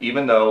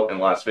 even though in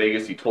Las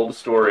Vegas he told a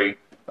story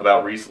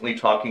about recently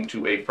talking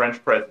to a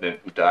French president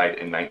who died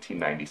in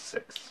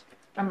 1996?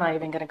 I'm not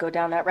even going to go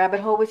down that rabbit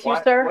hole with you,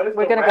 What? sir. What is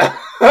We're the going to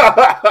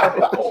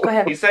go. Go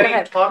ahead. He said Go he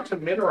ahead. talked to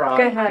Mitterrand.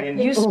 Go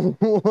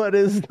ahead. What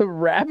is the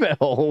rabbit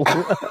hole?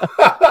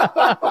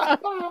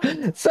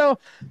 So,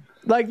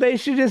 they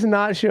should just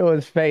not show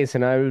his face,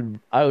 and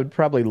I would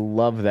probably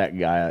love that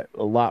guy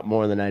a lot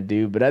more than I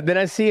do. But then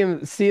I see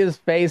his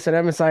face, and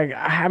I'm just like,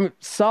 I'm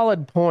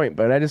solid point,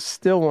 but I just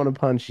still want to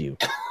punch you.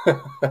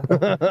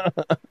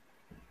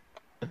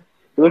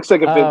 He looks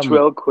like a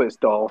ventriloquist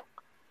doll.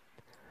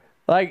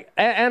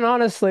 And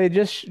honestly,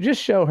 just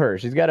show her.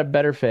 She's got a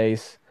better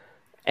face,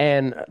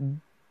 and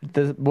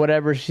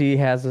whatever she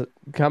has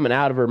coming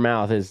out of her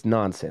mouth is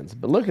nonsense.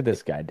 But look at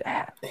this guy.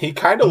 He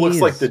kind of looks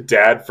like the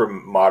dad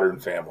from Modern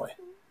Family.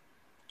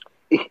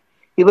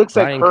 He looks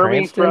like Bryan Hermie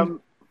Cranston?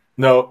 from...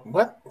 No,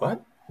 what?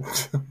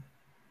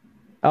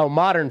 Oh,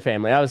 Modern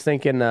Family. I was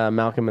thinking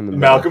Malcolm in the Middle.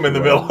 Malcolm in the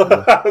Middle.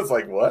 I was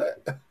like,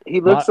 what?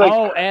 He looks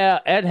like...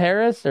 Ed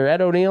Harris or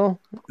Ed O'Neill?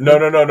 No.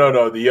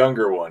 The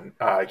younger one.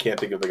 I can't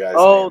think of the guy's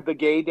name. the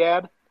gay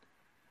dad?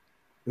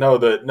 No,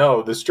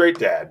 the straight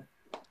dad.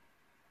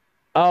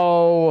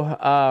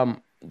 Oh,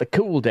 the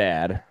cool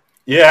dad.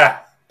 Yeah,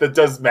 that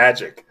does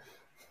magic.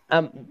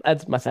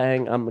 That's my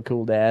thing. I'm the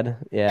cool dad.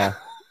 Yeah.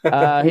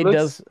 He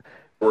does...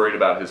 Worried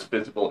about his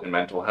physical and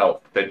mental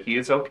health, that he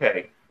is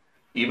okay,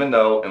 even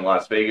though in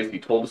Las Vegas he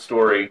told a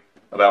story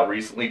about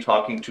recently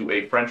talking to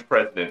a French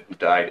president who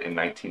died in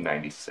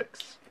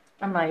 1996.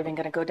 I'm not even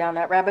going to go down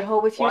that rabbit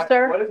hole with you, What?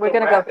 sir. What is We're the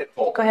going to rabbit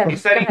go. hole? Go ahead. He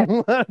said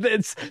Go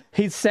ahead.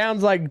 He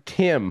sounds like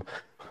Tim.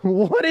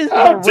 What is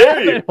How the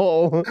dare you? rabbit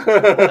hole?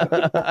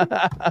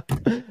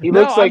 He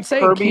looks like I'm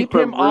saying Kirby keep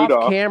from him off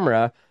Rudolph.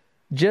 camera.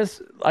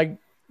 Just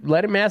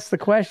let him ask the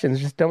questions.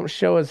 Just don't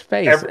show his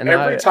face.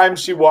 Every time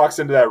she walks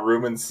into that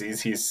room and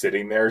sees he's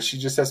sitting there, she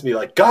just has to be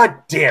like, God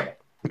damn it.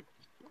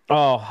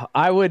 Oh,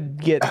 I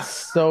would get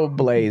so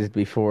blazed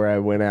before I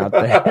went out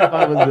there. If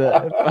I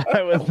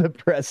was the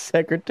press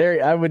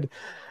secretary, I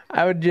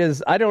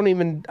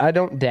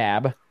don't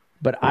dab,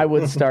 but I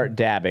would start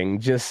dabbing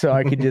just so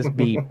I could just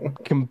be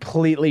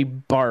completely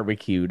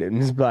barbecued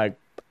and just be like,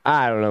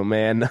 I don't know,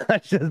 man. I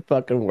just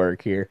fucking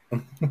work here.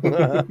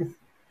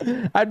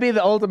 I'd be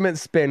the ultimate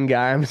spin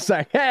guy. I'm just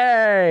like,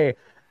 hey,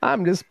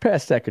 I'm just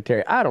press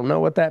secretary. I don't know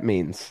what that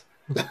means.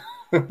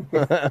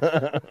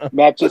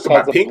 Matt just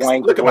has a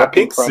blank look at my look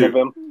in pink front of suit.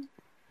 him.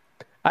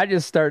 I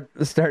just start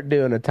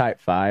doing a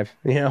type 5,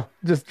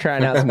 just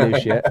trying out some new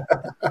shit.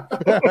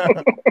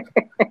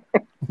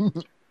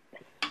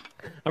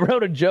 I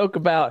wrote a joke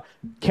about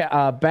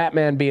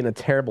Batman being a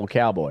terrible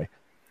cowboy.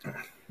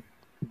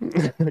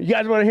 You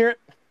guys want to hear it?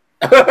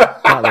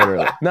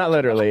 Not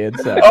literally.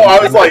 It's I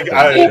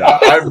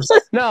was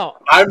like, no,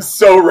 I'm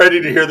so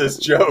ready to hear this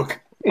joke.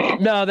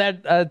 No,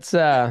 that's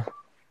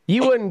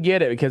you wouldn't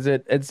get it because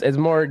it's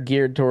more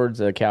geared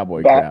towards a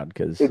cowboy crowd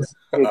because It's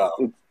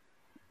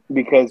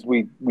because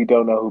we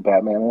don't know who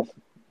Batman is.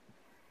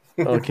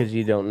 because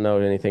you don't know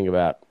anything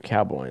about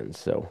cowboying,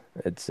 so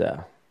it's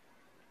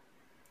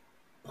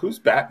Who's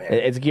Batman?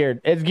 it's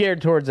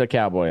geared towards a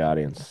cowboy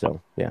audience.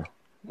 So yeah.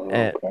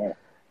 Okay.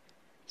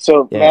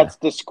 So Yeah. Matt's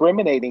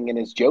discriminating in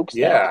his jokes.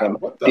 Yeah, Now, Tim.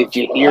 what the Did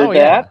you fuck? hear Oh,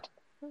 yeah. that?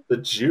 The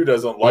Jew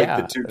doesn't like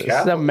Yeah, the two it's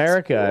Catholics.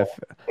 America.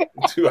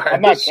 Two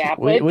I'm not Irish.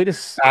 Catholic. We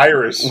just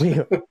Irish.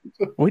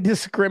 we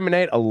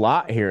discriminate a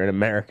lot here in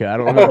America. I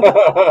don't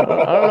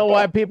know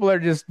why people are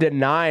just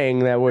denying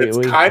that we. It's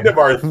kind of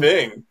our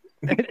thing.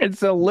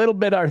 It's a little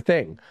bit our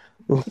thing,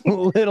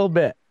 little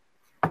bit,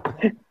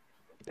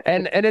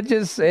 and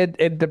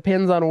it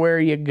depends on where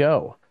you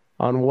go,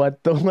 on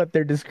what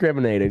they're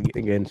discriminating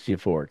against you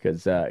for,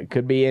 because it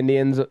could be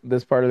Indians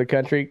this part of the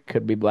country,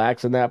 could be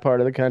blacks in that part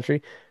of the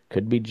country,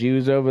 could be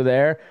Jews over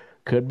there,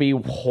 could be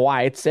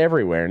whites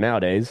everywhere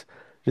nowadays.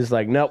 Just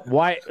like, nope,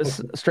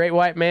 straight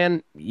white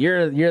man,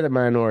 you're the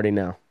minority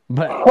now.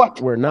 But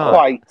What? we're not.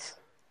 White.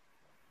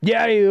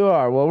 Yeah, you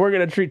are. Well, we're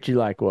gonna treat you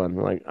like one.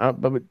 Like,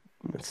 but we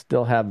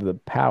still have the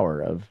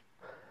power of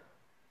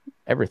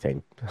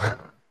everything.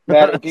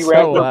 Matt, if you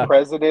ran So, for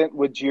president,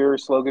 would your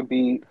slogan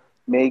be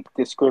 "Make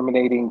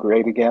discriminating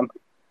great again"?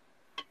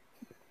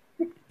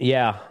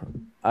 Yeah.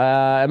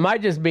 It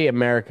might just be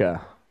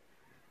America.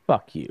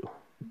 Fuck you.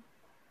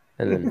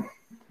 And then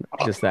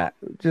just that.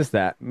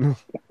 And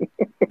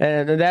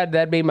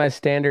that'd be my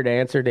standard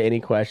answer to any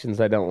questions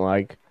I don't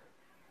like.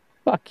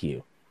 Fuck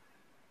you.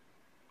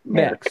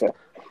 Next. America.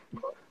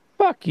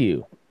 Fuck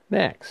you.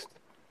 Next.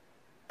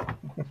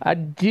 I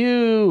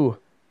do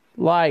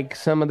like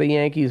some of the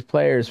Yankees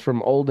players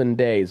from olden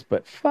days,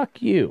 but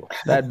fuck you.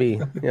 That'd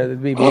be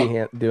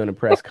me doing a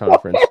press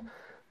conference.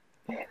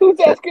 Who's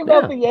asking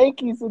about the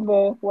Yankees in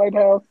the White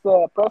House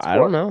press I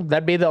don't know.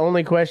 That'd be the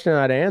only question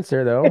I'd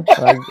answer, though.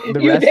 Like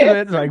the rest of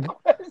it, like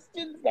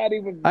questions, not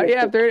even.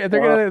 yeah, if they're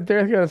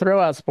gonna throw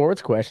out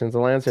sports questions,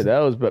 I'll answer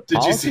those. But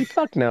policy,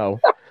 fuck no.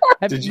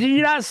 Did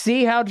you not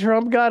see how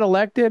Trump got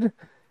elected?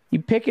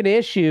 You pick an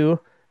issue,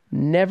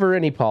 never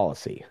any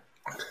policy.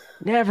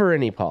 Never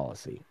any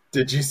policy.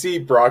 Did you see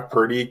Brock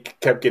Purdy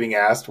kept getting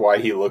asked why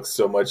he looks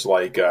so much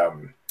like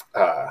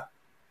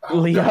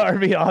Lee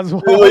Harvey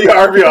Oswald? Lee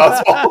Harvey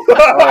Oswald.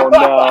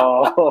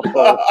 Oh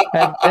no!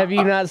 Have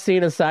you not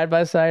seen a side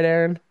by side,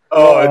 Aaron?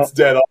 Oh, it's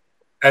dead on.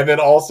 And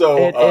then also,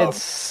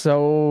 it's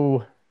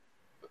so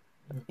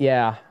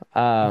yeah.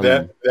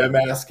 Them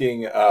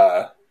asking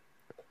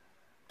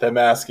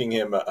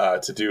him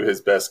to do his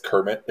best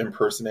Kermit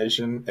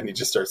impersonation, and he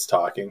just starts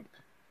talking.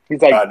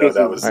 He's like, I bet it's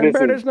not as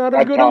good as mine.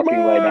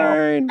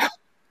 Right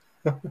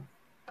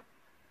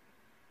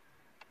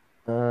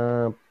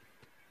now.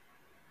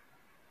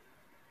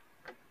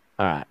 All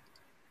right.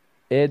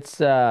 It's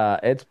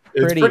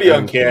pretty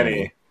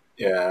uncanny.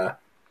 Yeah.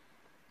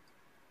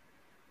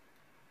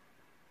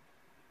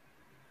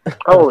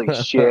 Holy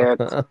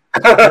shit.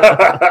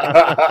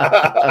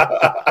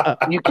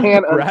 You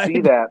can't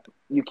unsee that.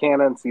 You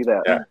can't unsee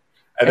that. Yeah.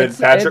 And then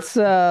Patrick. It's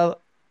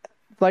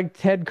like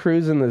Ted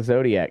Cruz and the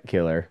Zodiac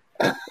Killer.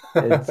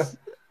 It's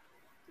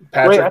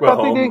Patrick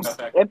Mahomes.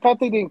 I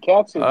thought they didn't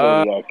catch the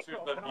Zodiac. You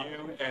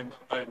and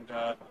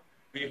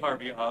Lee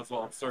Harvey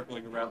Oswald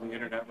circling around the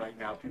internet right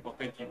now. People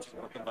think you two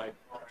looking like.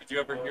 Did you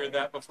ever hear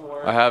that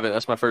before? I haven't.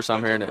 That's my first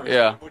time hearing it.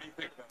 Yeah. What do you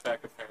think about that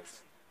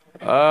comparison?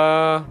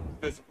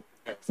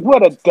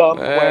 What a dumb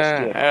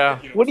question. Yeah.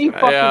 What do you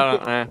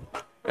fucking think?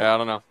 I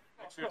don't know.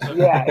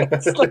 Yeah,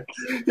 it's like,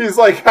 he's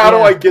like, how do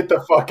I get the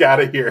fuck out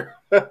of here?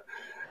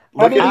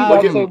 What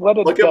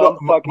a dumb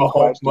fucking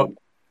question.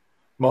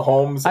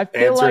 Mahomes. I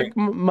feel like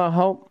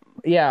Mahomes.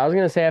 Yeah, I was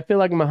gonna say I feel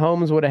like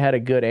Mahomes would have had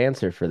a good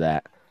answer for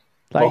that.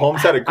 Like, Mahomes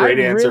had a great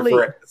answer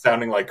for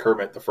sounding like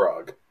Kermit the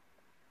Frog.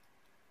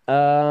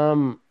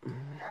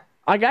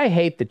 Like I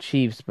hate the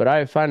Chiefs, but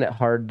I find it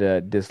hard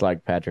to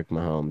dislike Patrick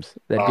Mahomes.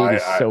 That dude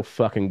is so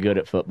fucking good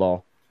at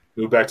football.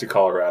 Move back to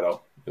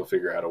Colorado. You'll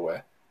figure out a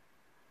way.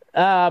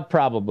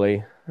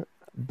 Probably.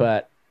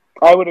 But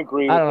I would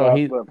agree with I don't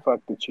that, know, but fuck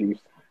the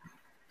Chiefs.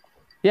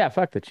 Yeah,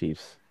 fuck the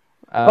Chiefs.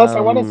 Plus, I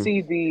want to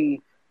see the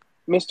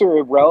Mr.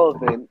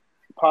 Irrelevant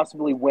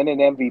possibly win an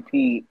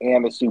MVP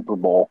and a Super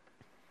Bowl.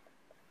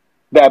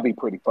 That'd be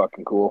pretty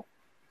fucking cool.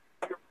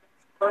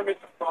 I'm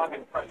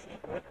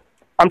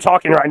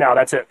talking right now.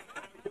 That's it.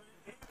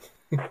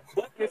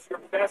 What is your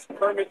best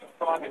Kermit the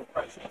Frog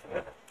impression?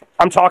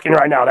 I'm talking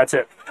right now. That's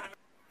it.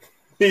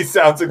 He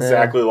sounds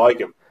exactly like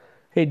him.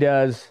 He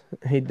does.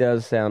 He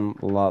does sound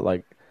a lot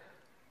like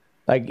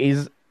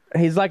he's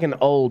like an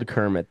old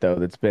Kermit though.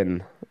 That's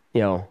been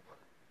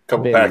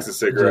couple packs of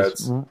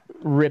cigarettes,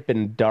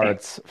 ripping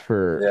darts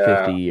for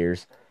 50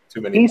 years.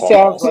 Too many. He balls.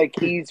 sounds like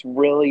he's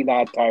really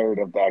not tired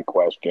of that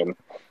question.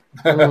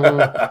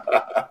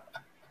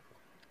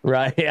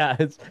 Right? Yeah,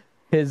 it's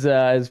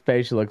his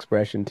facial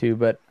expression too.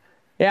 But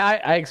yeah,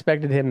 I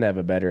expected him to have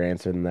a better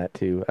answer than that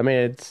too. I mean,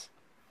 it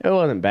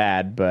wasn't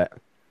bad, but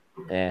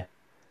I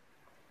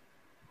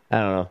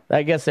don't know.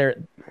 I guess they're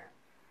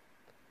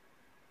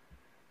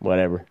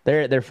whatever.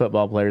 They're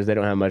football players. They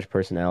don't have much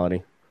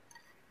personality.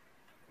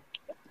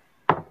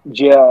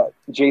 Yeah,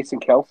 Jason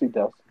Kelce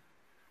does.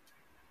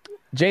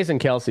 Jason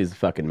Kelsey's the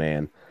fucking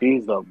man.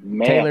 He's the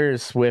man. Taylor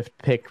Swift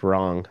picked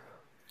wrong.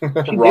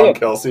 Wrong,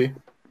 Kelsey.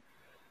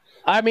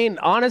 I mean,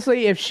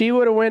 honestly, if she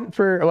would have went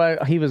for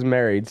he was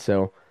married,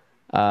 so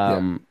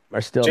are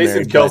still Jason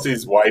married.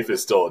 Kelsey's wife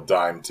is still a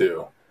dime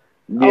too.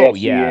 Yes,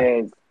 she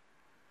is.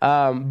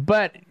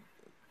 But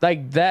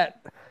like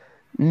that,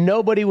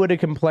 nobody would have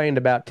complained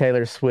about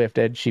Taylor Swift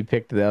had she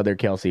picked the other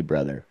Kelsey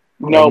brother.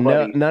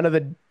 Nobody.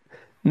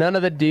 None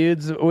of the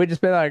dudes would just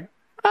be like,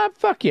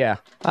 fuck yeah.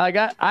 Like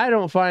I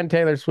don't find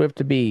Taylor Swift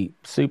to be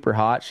super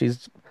hot.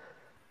 She's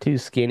too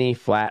skinny,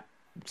 flat,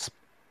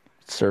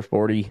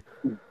 surfboardy.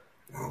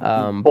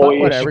 But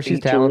whatever,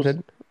 she's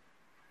talented.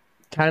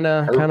 Kind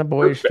of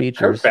boyish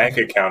features. Her bank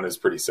account is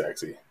pretty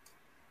sexy.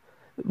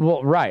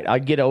 Well, right.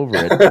 I'd get over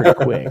it pretty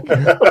quick.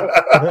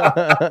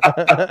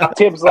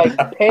 Tim's like,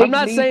 pay I'm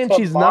not me saying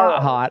she's tomorrow.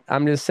 not hot.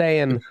 I'm just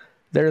saying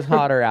there's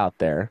hotter out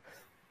there,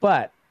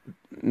 but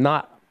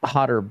not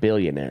hotter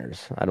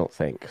billionaires. I don't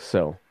think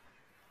so.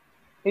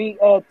 Hey,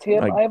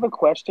 Tim, Like- I have a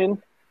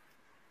question.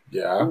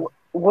 Yeah.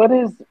 What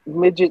is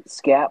midget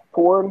scat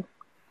porn?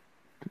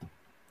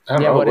 I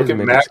don't Yeah, know. what Look is at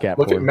midget Matt. scat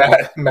Look porn?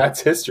 at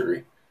Matt's history.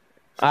 Is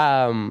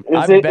I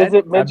it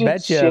bet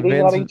midgets you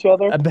shitting on each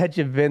other? I bet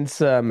you Vince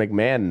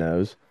McMahon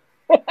knows.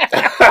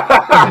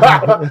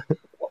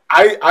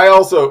 I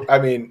also, I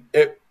mean,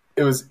 it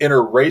was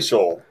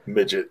interracial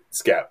midget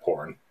scat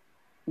porn.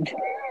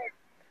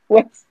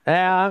 What's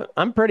Yeah,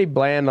 I'm pretty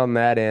bland on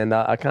that end.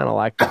 I kind of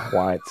like the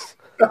whites.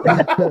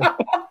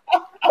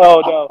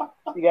 Oh no!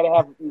 You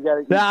gotta.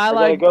 Yeah, I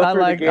like the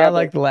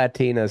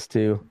Latinas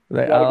too. I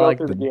gotta go like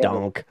through the the gamut.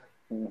 donk.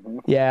 Mm-hmm.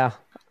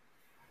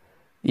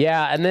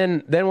 Yeah, and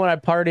then when I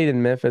partied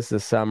in Memphis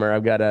this summer,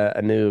 I've got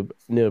a new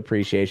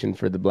appreciation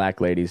for the black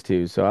ladies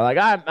too. So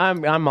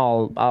I'm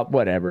all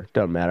whatever.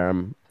 Don't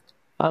matter.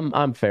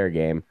 I'm fair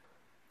game.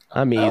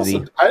 I'm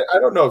easy. I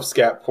don't know if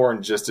scat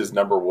porn just is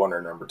number 1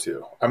 or number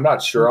 2. I'm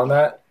not sure on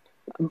that.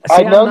 See,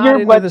 I know I'm not you're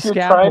into what the you're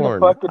scat trying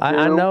porn. to fucking do.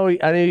 I know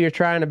you're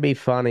trying to be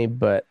funny,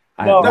 but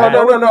No, No. I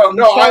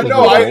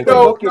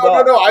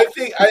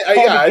think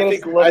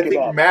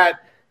Matt,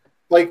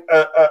 like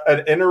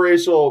an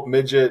interracial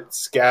midget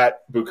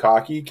scat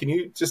bukkake. Can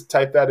you just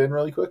type that in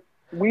really quick?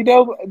 We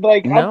know,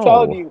 like No. I'm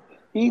telling you,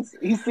 he's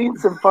seen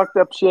some fucked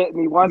up shit,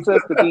 and he wants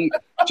us to be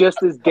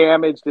just as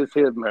damaged as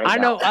him right I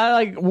now. know. I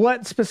like.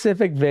 What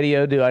specific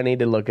video do I need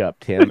to look up,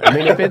 Tim? I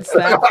mean, if it's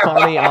that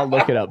funny, I'll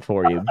look it up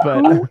for you.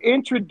 But Who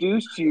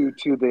introduced you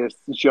to this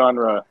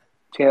genre,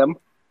 Tim?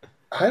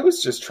 I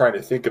was just trying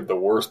to think of the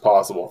worst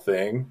possible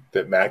thing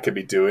that Matt could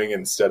be doing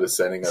instead of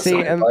sending us see,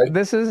 an and invite.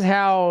 this is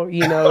how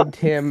you know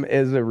Tim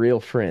is a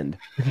real friend.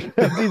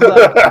 He's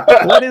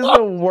like, what is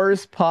the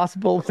worst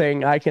possible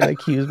thing I can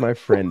accuse my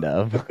friend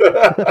of?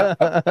 I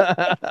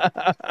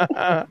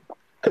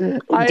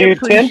Dude, Tim's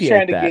appreciate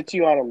trying to that. get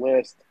you on a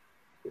list.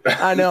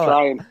 I know.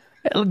 Trying.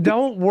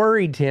 Don't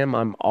worry, Tim.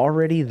 I'm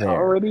already there.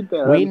 Already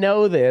done. We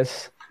know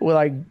this. Well,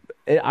 like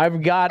I've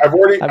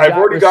already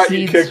got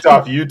you receipts. kicked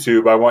off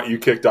YouTube. I want you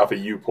kicked off of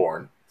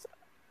YouPorn.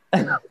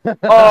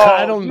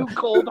 I don't you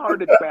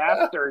cold-hearted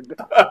bastard.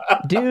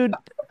 Dude,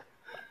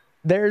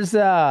 there's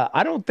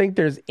I don't think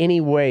there's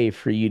any way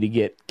for you to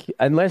get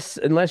unless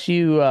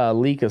you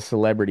leak a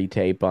celebrity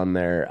tape on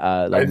there.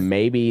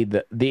 Maybe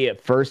the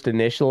first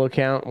initial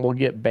account will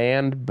get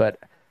banned, but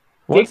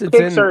once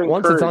it's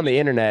on the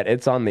internet,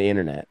 it's on the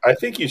internet. I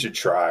think you should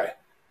try.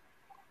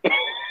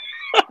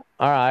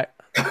 All right.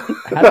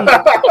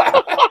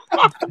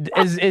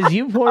 Is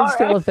YouPorn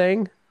still a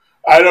thing?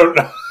 I don't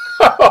know.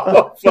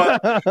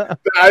 But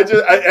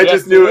I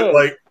just knew it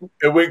like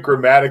it went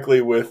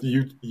grammatically with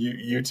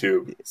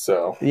YouTube.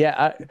 So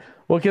yeah,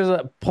 because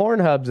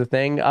Pornhub's a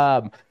thing.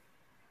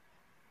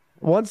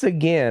 Once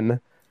again,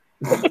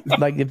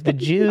 like if the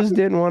Jews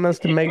didn't want us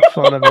to make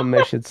fun of them,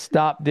 they should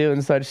stop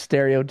doing such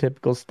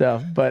stereotypical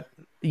stuff. But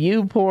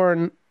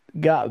YouPorn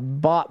got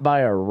bought by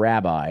a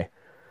rabbi.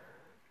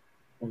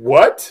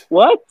 What?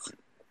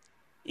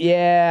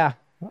 Yeah.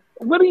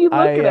 What are you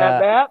looking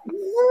at, Matt?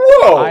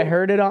 Whoa! I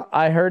heard it on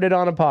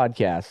a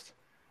podcast.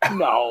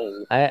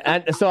 No.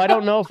 So I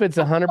don't know if it's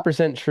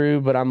 100% true,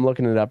 but I'm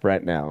looking it up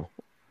right now.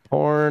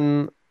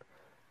 Pornhub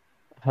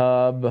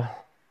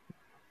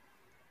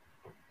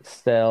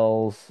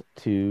sells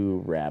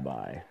to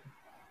rabbi.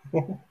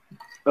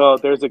 Oh,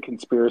 there's a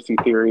conspiracy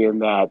theory in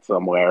that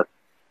somewhere.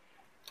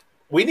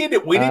 We need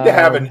to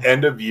have an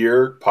end of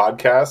year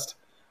podcast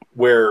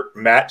where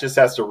Matt just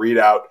has to read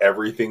out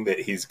everything that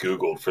he's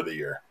Googled for the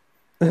year.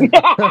 Well,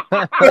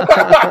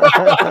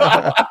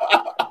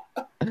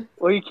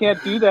 you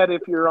can't do that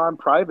if you're on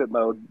private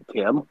mode,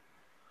 Tim.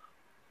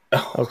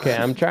 Okay,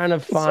 I'm trying to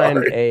find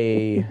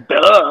a.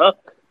 Duh.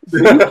 Are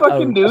you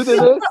fucking new to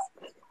this?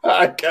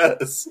 I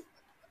guess.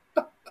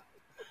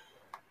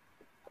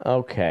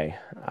 Okay,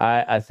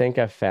 I think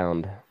I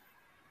found.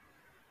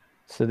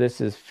 So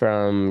this is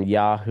from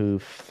Yahoo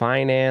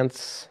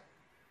Finance.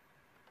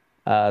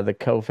 The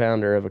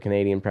co-founder of a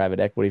Canadian private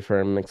equity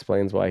firm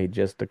explains why he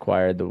just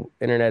acquired the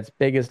internet's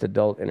biggest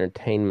adult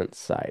entertainment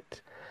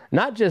site.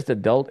 Not just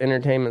adult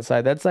entertainment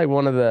site. That's like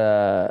one of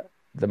the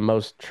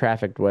most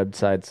trafficked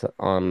websites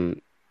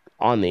on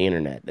the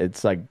internet.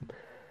 It's like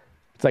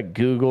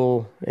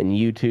Google and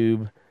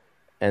YouTube,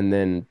 and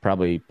then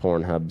probably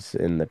Pornhub's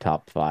in the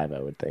top 5, I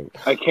would think.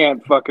 I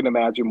can't fucking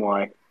imagine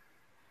why.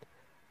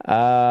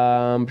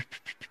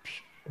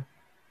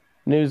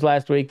 News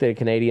last week that a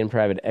Canadian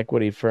private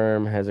equity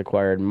firm has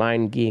acquired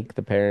MindGeek,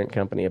 the parent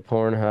company of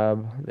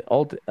Pornhub.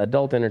 The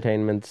adult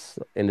entertainment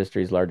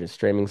industry's largest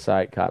streaming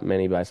site caught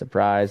many by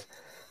surprise.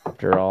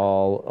 After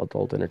all,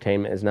 adult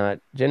entertainment is not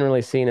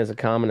generally seen as a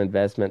common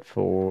investment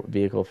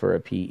vehicle for a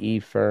PE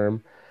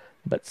firm.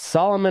 But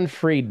Solomon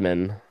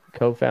Friedman,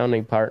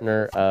 co-founding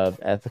partner of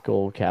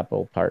Ethical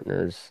Capital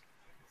Partners,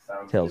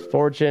 Tells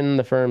Fortune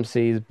the firm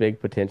sees big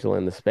potential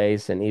in the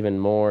space and even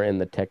more in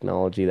the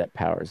technology that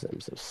powers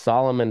them. So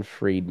Solomon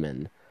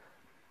Friedman.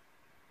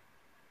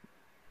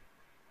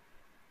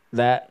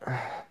 That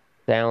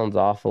sounds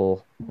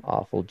awful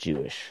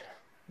Jewish.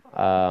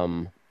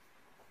 So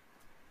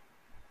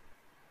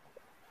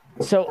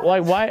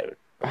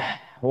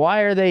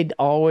why are they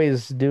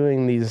always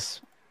doing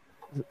these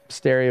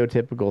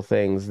stereotypical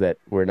things that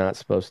we're not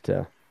supposed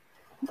to,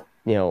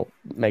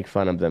 make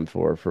fun of them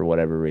for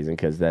whatever reason?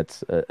 Because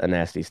that's a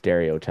nasty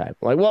stereotype.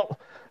 Like, well,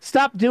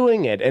 stop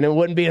doing it, and it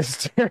wouldn't be a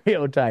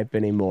stereotype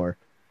anymore.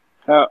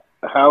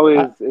 How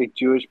is a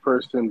Jewish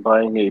person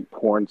buying a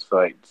porn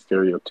site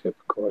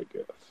stereotypical, I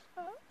guess?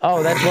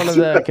 Oh, that's one of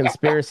the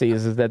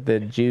conspiracies, is that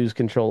the Jews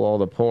control all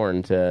the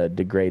porn to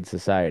degrade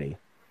society.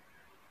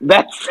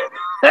 That's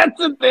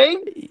a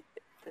thing?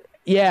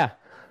 Yeah.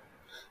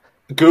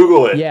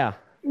 Google it. Yeah.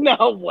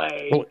 No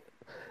way.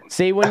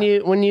 See, when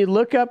you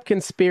look up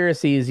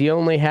conspiracies, you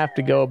only have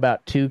to go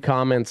about 2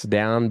 comments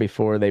down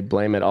before they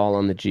blame it all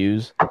on the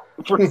Jews.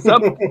 For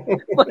some,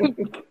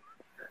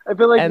 I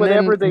feel like And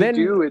whatever then- they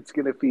do, it's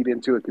going to feed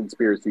into a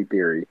conspiracy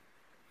theory.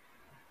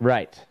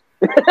 Right.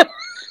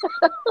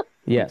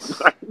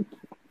 Yes.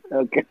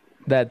 Okay.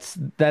 That's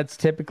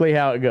typically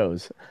how it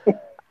goes.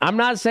 I'm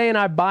not saying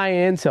I buy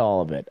into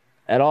all of it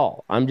at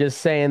all. I'm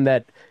just saying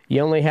that you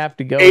only have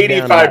to go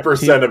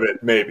 85% of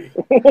it, maybe.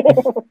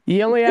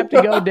 You only have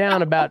to go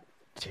down about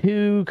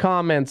 2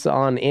 comments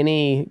on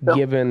any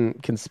given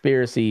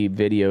conspiracy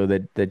video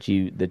that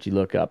you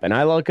look up. And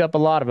I look up a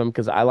lot of them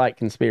because I like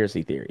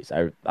conspiracy theories.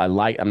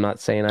 I'm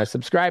not saying I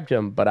subscribe to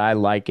them, but I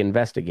like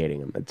investigating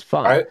them. It's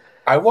fun.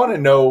 I want to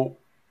know,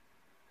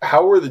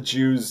 how were the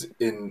Jews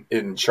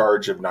in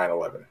charge of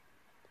 9/11?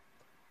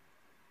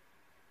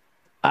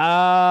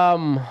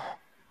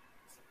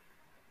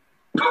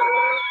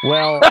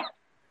 Well,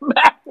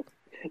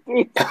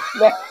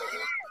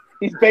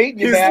 he's baiting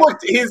you, Matt.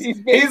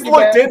 He's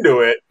looked into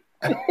it.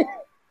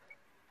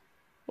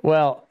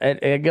 Well,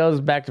 it goes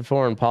back to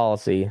foreign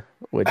policy,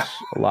 which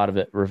a lot of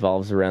it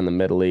revolves around the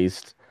Middle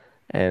East,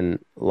 and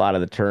a lot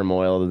of the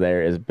turmoil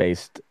there is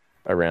based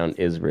around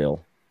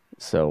Israel.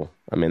 So,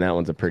 I mean,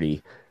 that's a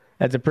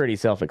pretty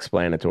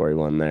self-explanatory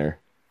one there.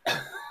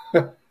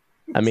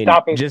 I mean,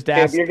 Stop it, just Tim.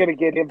 ask. You're gonna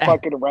get him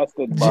fucking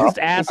arrested. Bro. Just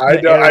ask. I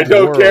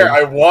don't care.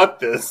 I want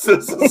this.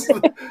 This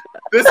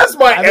is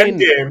my end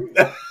game.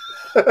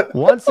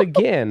 Once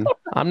again,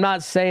 I'm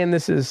not saying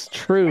this is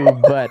true,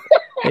 but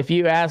if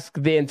you ask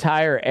the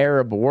entire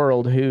Arab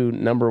world who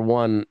number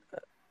one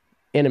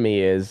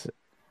enemy is,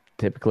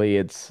 typically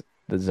it's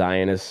the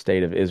Zionist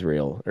state of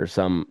Israel, or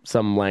some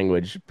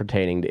language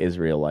pertaining to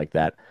Israel like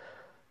that.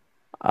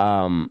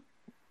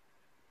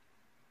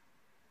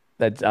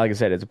 That's, like I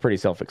said, it's a pretty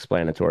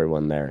self-explanatory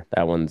one there.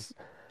 That one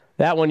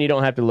you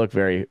don't have to look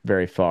very,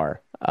 very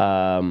far.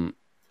 Aaron,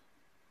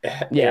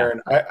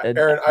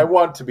 I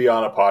want to be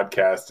on a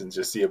podcast and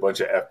just see a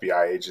bunch of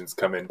FBI agents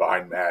come in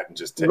behind Matt and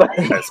just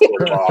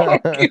escort him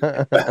off.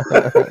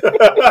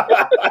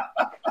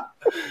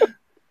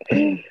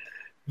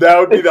 That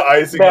would be the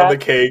icing on the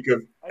cake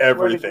of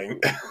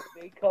everything.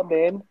 They come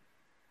in,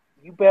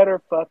 you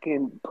better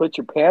fucking put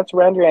your pants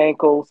around your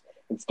ankles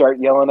and start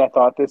yelling, "I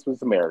thought this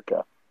was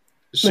America."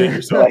 Shit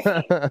yourself.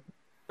 I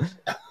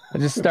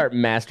just start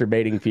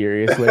masturbating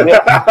furiously.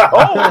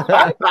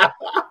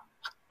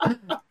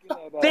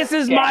 This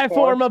is my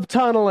form of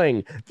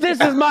tunneling.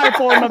 This is my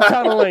form of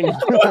tunneling.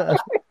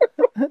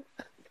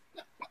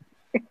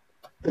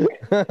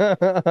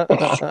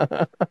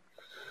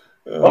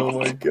 Oh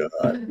my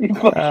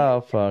god.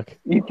 Oh fuck.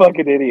 You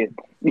fucking idiot.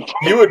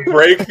 You would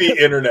break the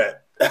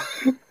internet.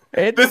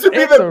 This would be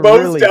it's the a most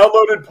really-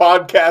 downloaded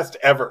podcast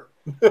ever.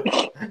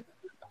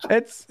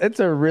 It's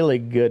a really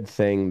good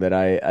thing that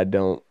I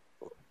don't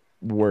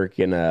work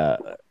in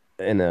a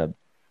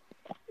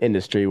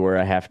industry where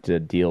I have to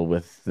deal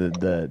with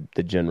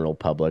the general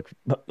public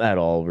at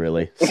all,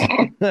 really.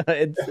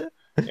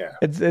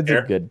 It's a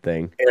good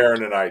thing.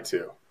 Aaron and I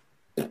too.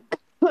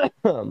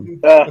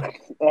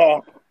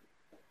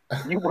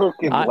 You work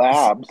in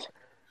labs.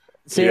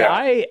 See,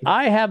 Yeah.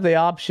 I have the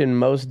option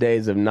most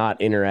days of not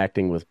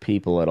interacting with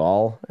people at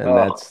all,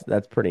 and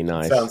that's pretty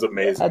nice. Sounds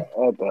amazing.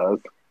 That does.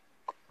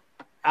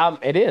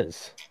 It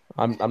is.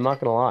 I'm not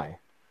gonna lie.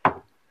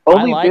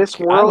 Only I this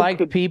world like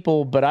could,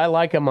 people, but I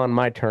like them on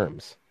my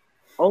terms.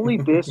 only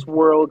this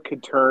world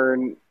could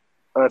turn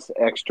us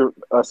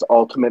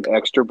ultimate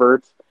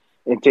extroverts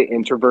into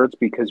introverts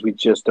because we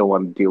just don't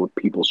want to deal with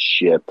people's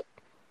shit.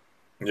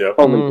 Yep.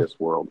 Only this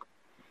world.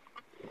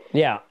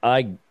 Yeah,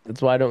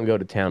 that's why I don't go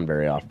to town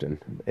very often.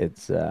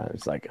 It's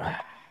like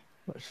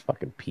there's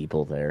fucking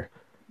people there.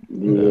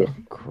 Yeah. Ugh,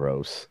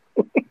 gross.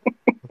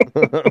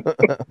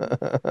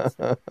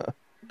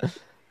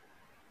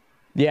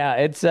 Yeah,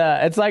 it's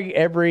like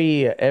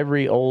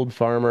every old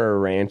farmer or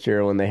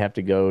rancher, when they have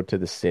to go to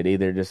the city,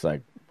 they're just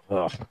like,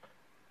 ugh,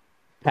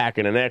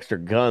 packing an extra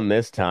gun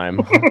this time.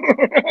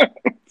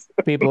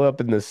 People up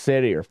in the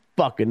city are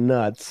fucking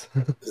nuts.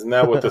 Isn't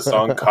that what the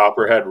song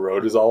Copperhead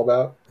Road is all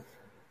about?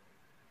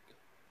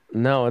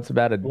 No, it's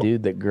about a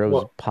dude that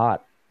grows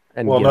pot.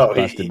 and Well, gets no,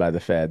 busted by the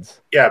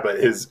feds. Yeah, but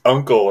his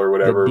uncle or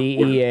whatever The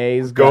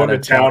DEA's would go got a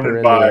into town chopper and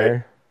in the buy.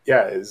 air.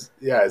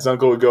 His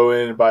uncle would go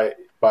in and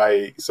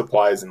buy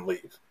supplies and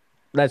leave.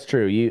 That's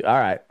true. All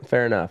right,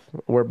 fair enough.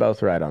 We're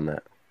both right on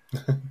that.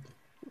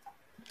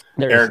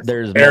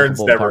 There's Aaron's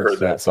multiple never parts heard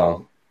to that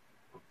song.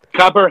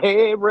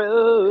 Copperhead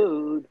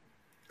Road.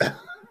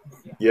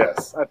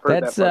 Yes, I've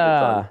heard That's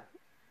that song.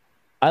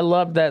 I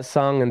loved that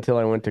song until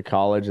I went to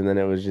college, and then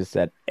it was just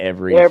at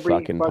every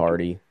fucking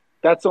party.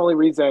 That's the only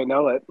reason I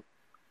know it.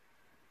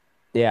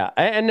 Yeah,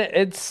 and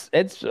it's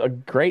a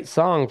great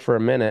song for a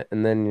minute,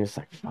 and then you're just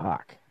like,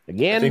 fuck.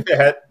 Again? I think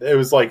it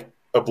was like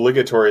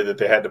obligatory that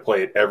they had to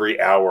play it every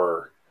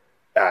hour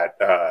at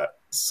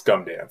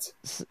Scum Dance.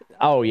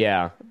 Oh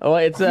yeah. Well,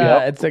 it's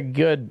a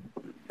good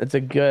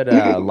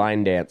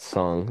line dance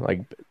song.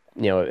 Like,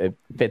 it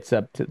fits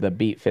up to the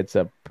beat, fits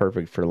up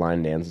perfect for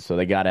line dances. So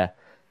they gotta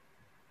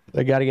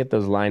get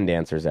those line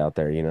dancers out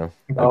there.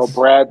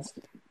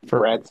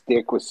 Brad's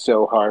dick was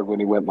so hard when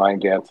he went line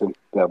dancing.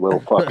 That little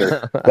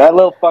fucker. That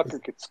little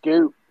fucker could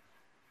scoot.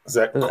 Is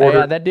that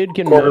quarter? That dude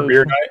can quarter move.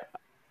 beer night.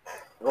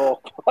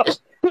 Oh,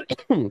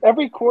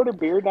 every quarter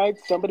beer night,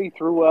 somebody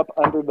threw up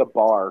under the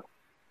bar.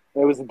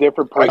 It was a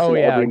different person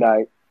every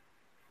night.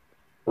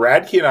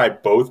 Radke and I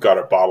both got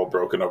a bottle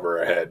broken over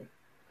our head.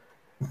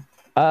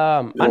 I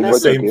in never the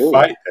same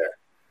fight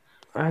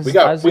there. We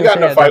got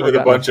in a fight with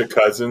a bunch of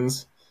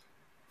cousins.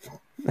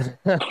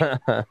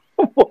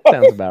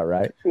 Sounds about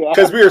right.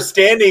 Because we were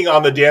standing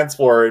on the dance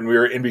floor and we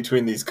were in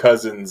between these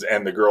cousins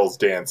and the girls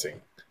dancing.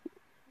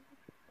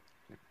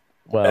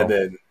 Well, and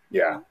then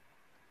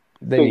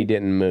then you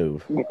didn't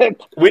move.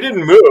 We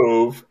didn't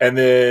move, and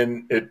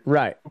then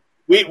right.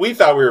 We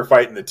thought we were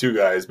fighting the two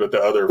guys, but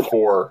the other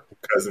four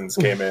cousins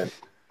came in.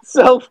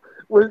 So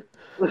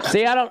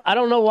see, I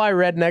don't know why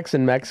rednecks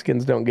and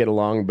Mexicans don't get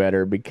along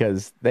better,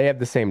 because they have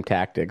the same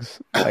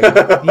tactics. Like,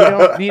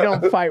 you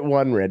don't fight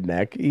one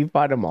redneck, you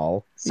fight them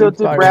all. So you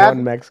fight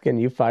one Mexican,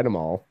 you fight them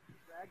all.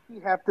 Did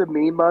you have to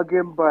mean mug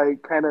him by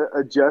kind of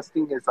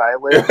adjusting his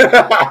eyelids?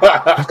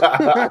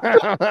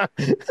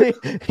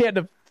 He had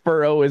to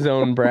furrow his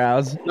own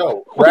brows.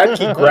 No,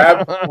 Radke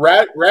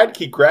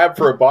grabbed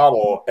for a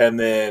bottle, and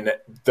then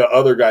the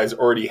other guys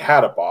already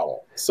had a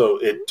bottle, so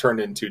it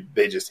turned into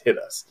they just hit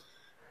us,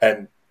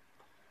 and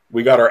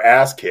we got our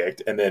ass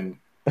kicked, and then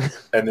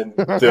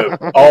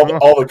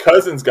all the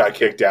cousins got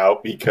kicked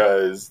out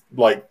because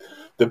like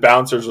the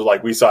bouncers were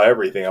like, we saw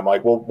everything. I'm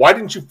like, well, why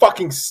didn't you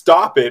fucking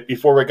stop it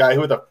before a guy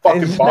with a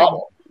fucking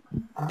bottle?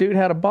 Dude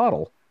had a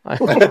bottle.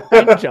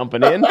 I'm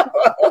jumping in.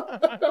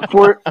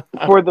 For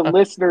the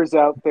listeners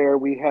out there,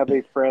 we have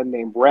a friend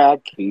named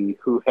Radke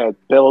who had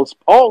Bell's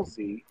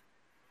palsy.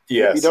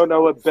 Yes. If you don't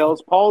know what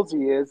Bell's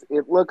palsy is,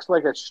 it looks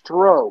like a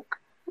stroke.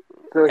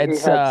 So he had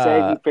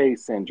saggy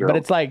face syndrome. But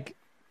it's like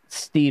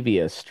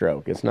stevia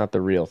stroke. It's not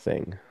the real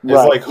thing.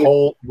 His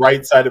whole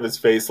right side of his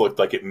face looked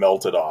like it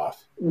melted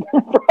off.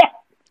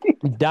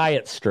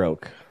 Diet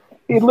stroke.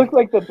 He looked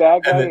like the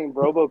bad guy in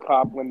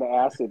RoboCop when the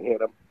acid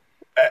hit him.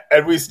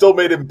 And we still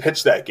made him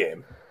pitch that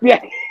game.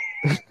 Yeah.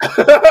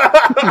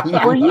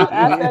 Were you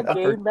at that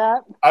game,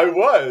 Matt? I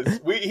was.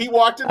 He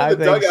walked into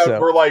the dugout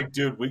and we're like,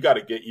 dude, we got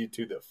to get you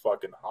to the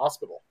fucking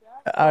hospital.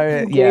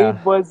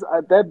 Game was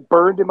that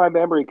burned in my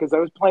memory because I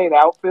was playing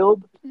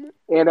outfield,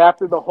 and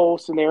after the whole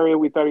scenario,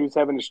 we thought he was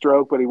having a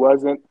stroke, but he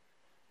wasn't.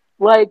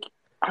 Like,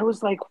 I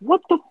was like,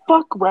 what the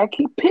fuck, Rack?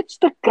 He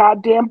pitched the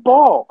goddamn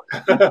ball.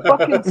 He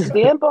fucking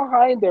stand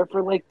behind there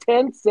for like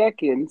 10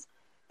 seconds,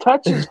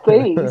 touch his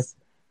face.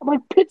 I'm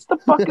like, pitch the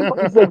fucking ball.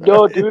 He's like,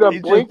 no, dude, I'm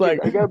blinking.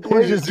 Like, I got to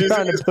blink. He's just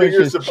trying to push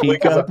his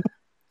cheek up.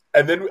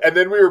 And then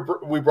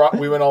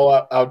we went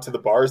all out to the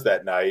bars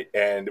that night,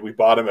 and we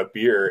bought him a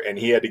beer, and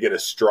he had to get a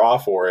straw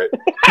for it.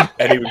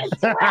 And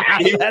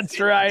that's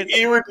right.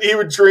 He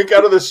would drink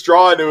out of the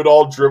straw, and it would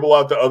all dribble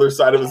out the other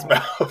side of his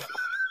mouth.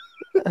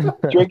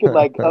 Drinking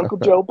like Uncle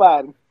Joe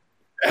Biden.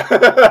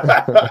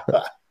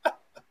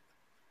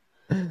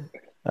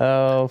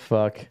 Oh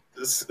fuck!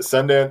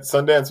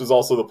 Sundance was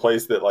also the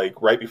place that,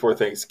 like, right before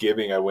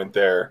Thanksgiving, I went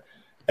there.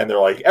 And they're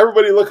like,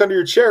 everybody look under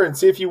your chair and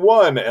see if you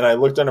won. And I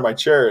looked under my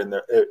chair, and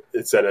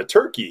it said a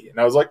turkey. And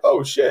I was like,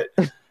 oh, shit.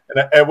 And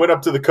I went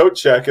up to the coat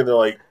check, and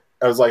I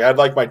was like, I'd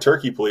like my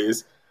turkey,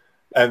 please.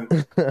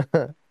 And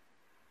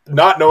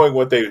not knowing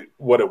what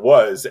it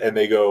was. And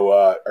they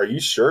go, are you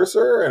sure,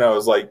 sir? And I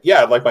was like,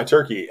 yeah, I'd like my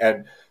turkey.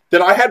 And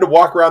then I had to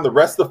walk around the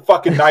rest of the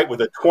fucking night with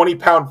a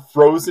 20-pound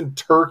frozen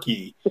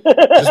turkey,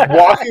 just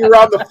walking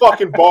around the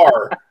fucking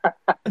bar.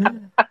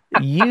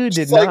 You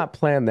did not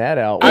plan that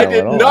out well. I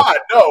did not.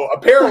 No,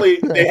 apparently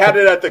they had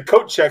it at the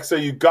coat check, so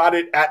you got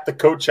it at the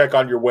coat check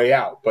on your way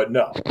out. But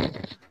no,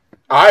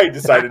 I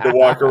decided to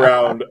walk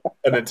around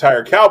an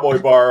entire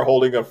cowboy bar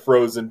holding a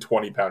frozen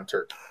 20-pound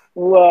turkey.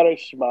 What a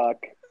schmuck!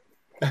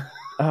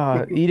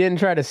 You didn't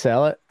try to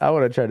sell it? I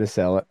would have tried to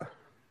sell it.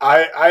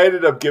 I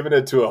ended up giving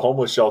it to a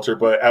homeless shelter,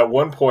 but at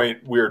one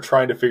point we were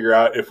trying to figure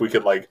out if we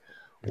could like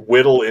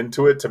whittle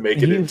into it to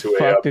make it into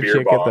a beer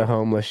chick bong. At the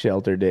homeless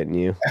shelter, didn't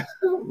you?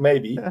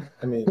 Maybe.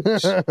 I mean, you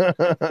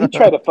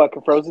tried to fuck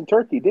a frozen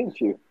turkey, didn't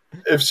you?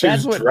 if she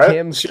That's was what dressed,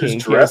 Tim's she was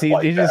kink is. dressed He,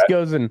 like he just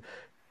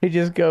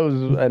that.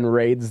 goes and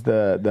raids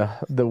the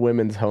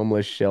women's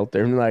homeless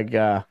shelter. I'm like,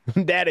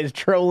 Daddy's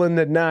trolling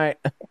tonight.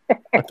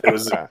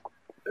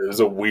 It was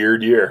a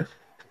weird year.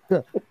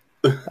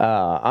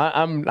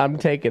 I'm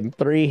taking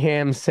 3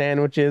 ham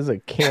sandwiches, a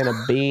can of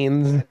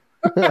beans,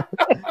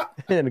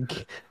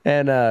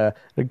 and a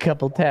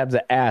couple tabs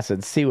of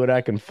acid. See what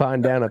I can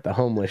find down at the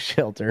homeless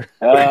shelter.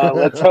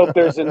 Let's hope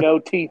there's a no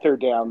teether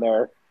down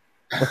there.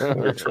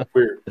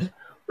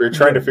 We're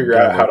trying to figure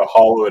out how to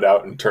hollow it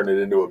out and turn it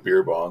into a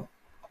beer bong.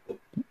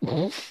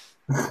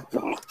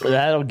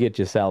 That'll get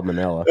you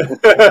salmonella.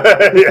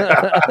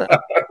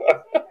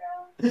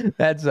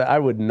 That's I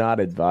would not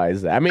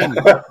advise that. I mean,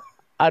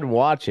 I'd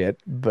watch it,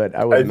 but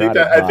I would not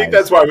advise. I think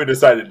that's why we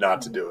decided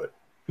not to do it.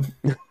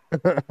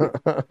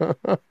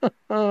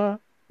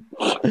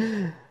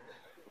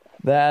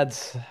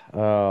 That's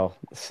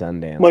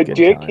Sundance. My Good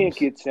dick times. can't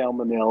get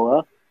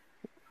salmonella.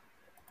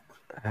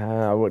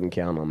 I wouldn't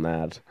count on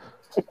that.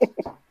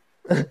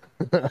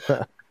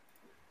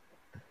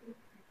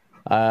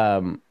 I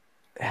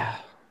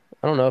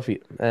don't know if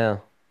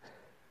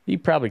you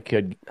probably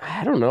could.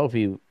 I don't know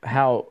if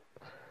how.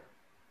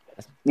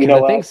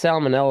 I think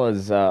salmonella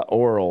is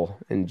oral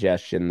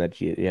ingestion that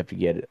you have to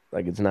get it.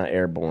 Like it's not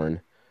airborne.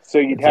 So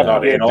you'd have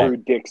to get it through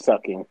dick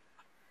sucking.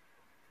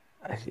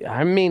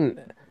 I mean,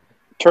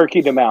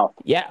 turkey to mouth.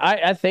 Yeah,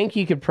 I think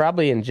you could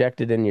probably inject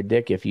it in your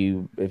dick if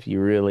you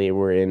really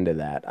were into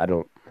that. I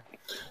don't.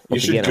 You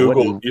should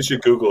Google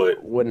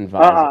it. Wouldn't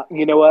advise it.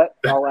 You know what?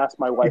 I'll ask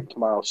my wife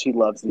tomorrow. She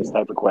loves these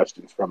type of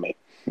questions from me.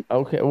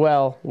 Okay,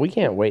 well, we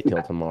can't wait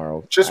till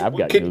tomorrow. I've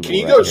got can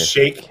you go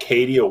shake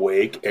Katie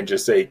awake and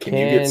just say, "Can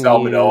you get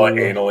salmonella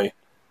anally?"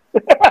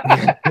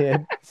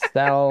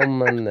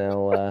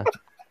 Salmonella.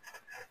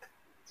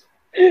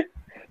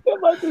 That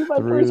might be my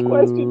first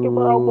question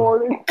tomorrow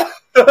morning.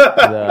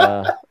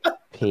 The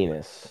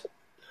penis.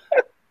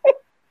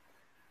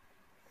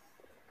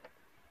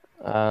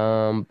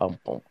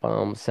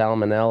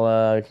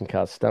 Salmonella can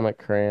cause stomach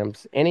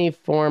cramps. Any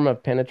form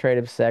of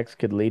penetrative sex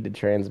could lead to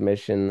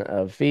transmission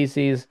of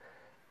feces.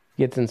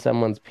 Gets in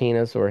someone's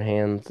penis or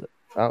hands.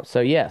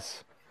 So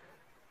yes,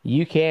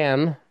 you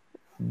can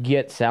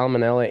get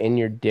salmonella in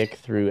your dick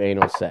through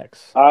anal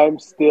sex. I'm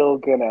still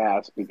gonna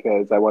ask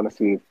because I want to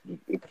see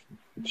if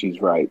she's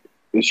right.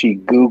 Is she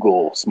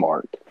Google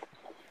smart?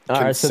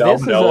 All right, so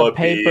this is a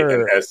paper. Be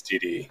an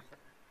STD?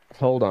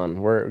 Hold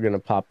on, we're gonna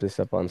pop this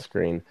up on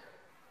screen.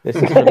 This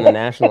is from the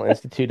National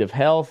Institute of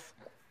Health.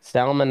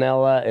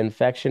 Salmonella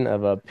infection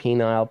of a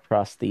penile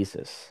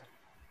prosthesis.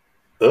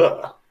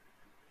 Ugh.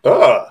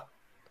 I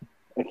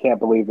can't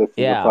believe this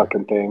is a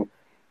fucking thing.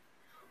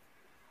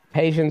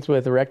 Patients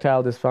with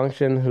erectile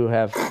dysfunction who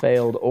have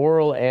failed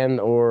oral and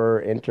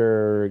or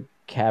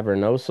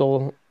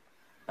intercavernosal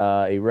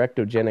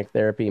erectogenic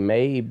therapy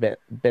may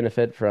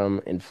benefit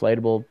from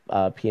inflatable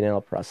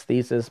penile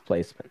prosthesis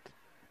placement.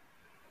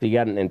 So you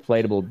got an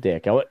inflatable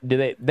dick.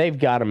 They've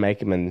got to make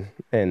them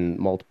in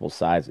multiple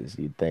sizes,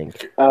 you'd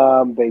think.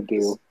 They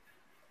do.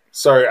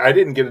 Sorry, I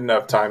didn't get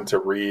enough time to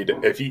read.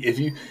 If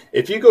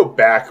you go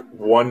back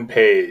one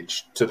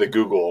page to the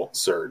Google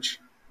search,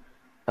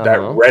 that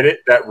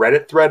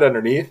Reddit thread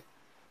underneath.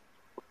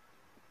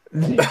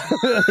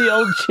 The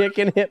old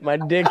chicken hit my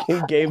dick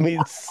and gave me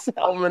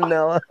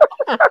salmonella.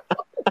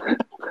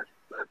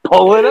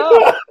 Pull it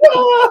up.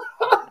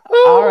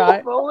 All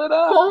right. Pull it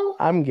up.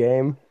 I'm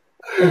game.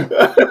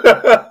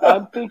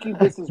 I'm thinking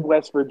this is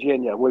West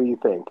Virginia. What do you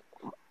think?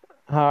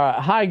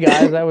 Hi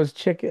guys, I was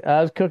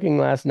cooking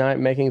last night,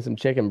 making some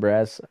chicken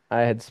breasts.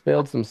 I had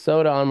spilled some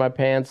soda on my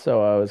pants,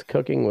 so I was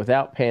cooking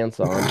without pants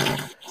on.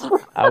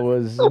 I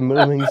was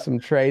moving some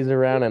trays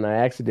around, and I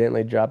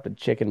accidentally dropped a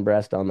chicken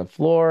breast on the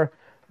floor,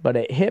 but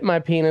it hit my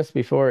penis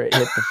before it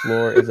hit the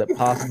floor. Is it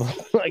possible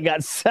I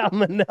got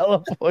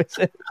salmonella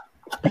poison?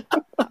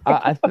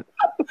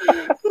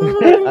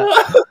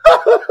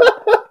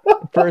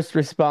 First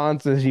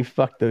response is you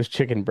fucked those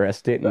chicken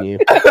breasts, didn't you?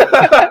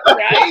 Right?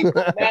 You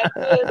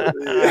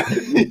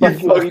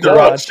fucked the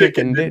raw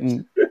chicken,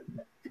 didn't?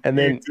 And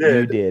then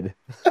you did.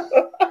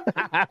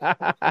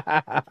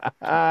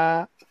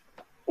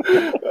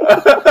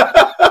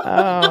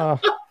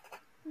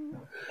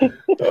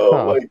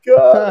 Oh my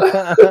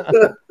god!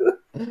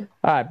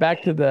 All right,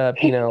 back to the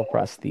penile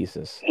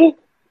prosthesis.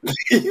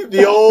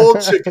 The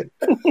old chicken.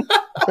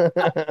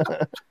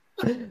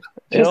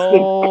 The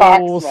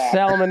old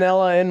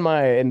salmonella in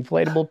my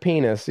inflatable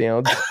penis,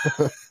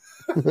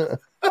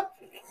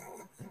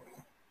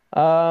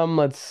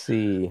 Let's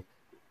see.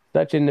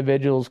 Such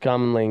individuals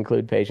commonly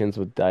include patients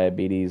with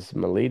diabetes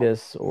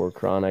mellitus or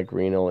chronic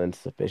renal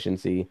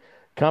insufficiency.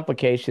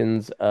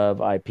 Complications of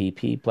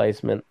IPP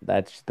placement,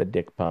 that's the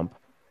dick pump,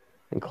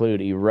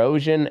 include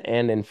erosion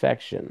and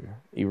infection.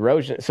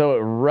 Erosion, so it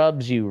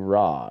rubs you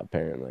raw,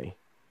 apparently.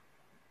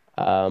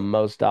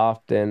 Most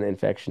often,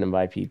 infection of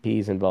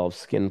IPPs involves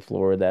skin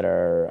flora that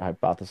are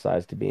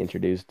hypothesized to be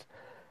introduced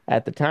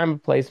at the time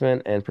of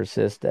placement and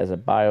persist as a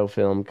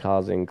biofilm,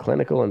 causing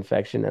clinical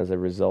infection as a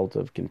result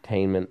of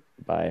containment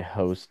by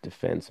host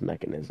defense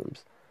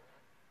mechanisms.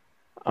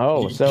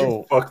 Oh, You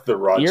so fuck the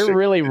raw you're chicken,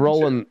 really didn't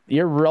rolling.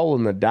 You're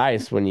rolling the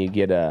dice when you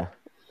get an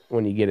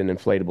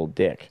inflatable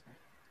dick.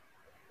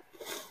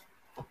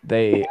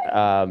 They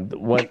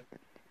what?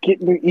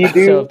 You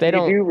So if they you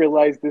don't, do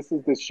realize this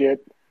is the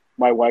shit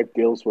my wife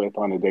deals with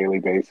on a daily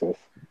basis.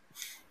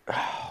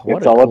 what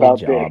It's a all cool about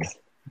job. dicks.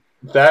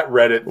 That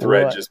Reddit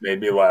thread What? just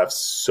made me laugh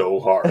so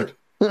hard.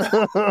 Who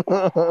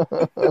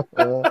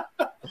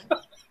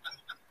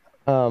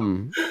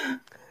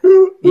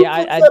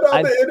Yeah, puts that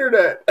on the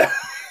internet?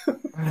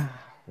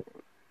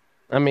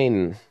 I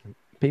mean,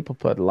 people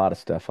put a lot of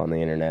stuff on the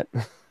internet.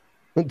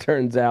 It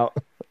turns out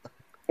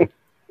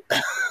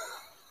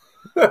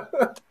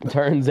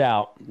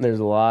there's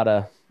a lot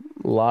of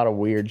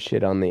weird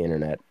shit on the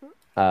internet.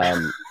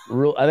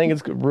 Rule, I think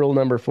it's rule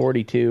number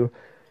 42.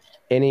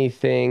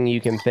 Anything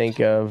you can think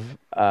of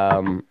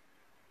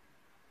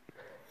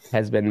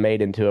has been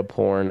made into a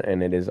porn,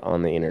 and it is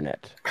on the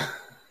internet.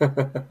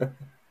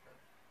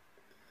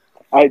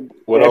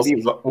 What else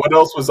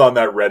was on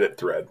that Reddit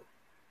thread?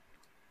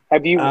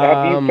 Have you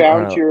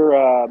found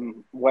your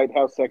White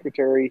House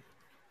secretary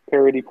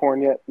parody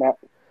porn yet, Matt?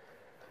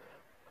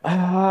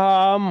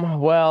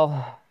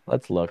 Well,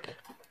 let's look.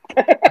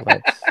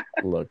 Let's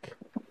look.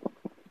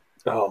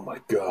 Oh my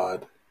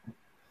god.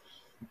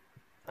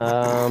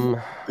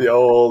 The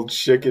old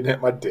chicken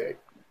hit my dick.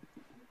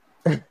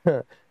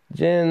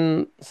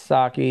 Jen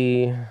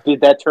Psaki.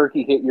 Did that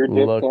turkey hit your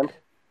dick, Tim?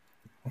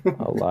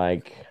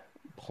 Alike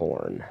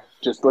porn.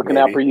 Just looking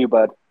out for you,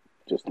 bud.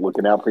 Just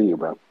looking out for you,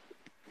 bro.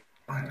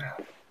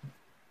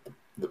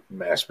 The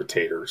mashed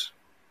potatoes.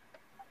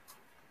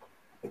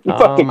 You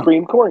fucked a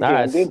cream corn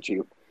can, didn't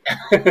you?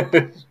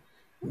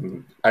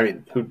 I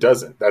mean, who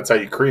doesn't? That's how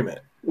you cream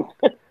it.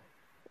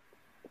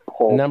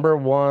 Number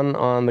 1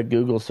 on the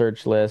Google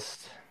search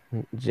list,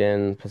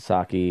 Jen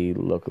Psaki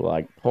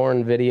lookalike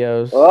porn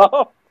videos.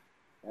 Oh,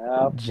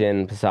 yep.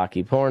 Jen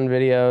Psaki porn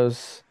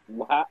videos.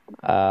 Wow.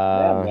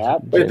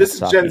 Wait,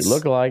 this is Jen's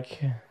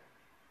lookalike.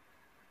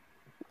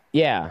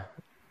 Yeah,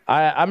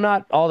 I'm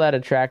not all that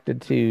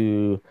attracted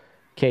to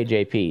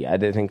KJP. I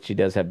do think she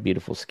does have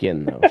beautiful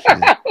skin, though.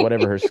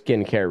 Whatever her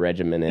skincare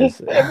regimen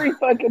is, every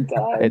fucking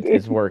time,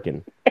 it's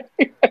working.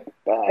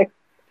 Bye.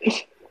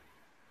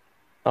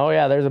 Oh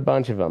yeah, there's a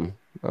bunch of them.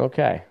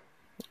 Okay.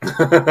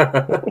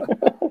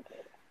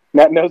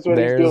 Matt knows what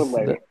he's doing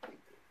later.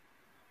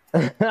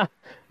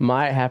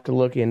 Might have to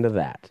look into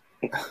that.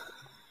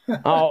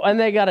 Oh, and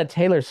they got a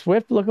Taylor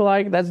Swift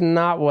lookalike. That's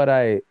not what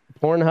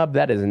Pornhub.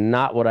 That is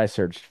not what I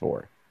searched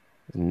for.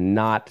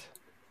 Not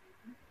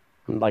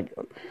like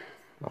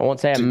I won't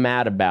say I'm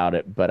mad about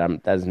it,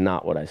 but that's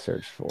not what I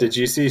searched for. Did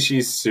you see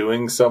she's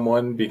suing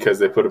someone because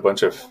they put a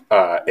bunch of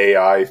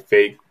AI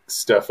fake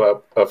stuff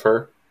up of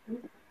her?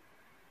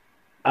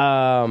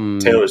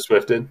 Taylor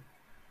Swift did.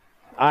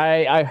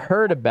 I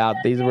heard about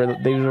these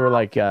were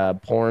like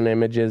porn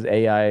images,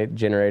 AI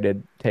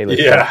generated Taylor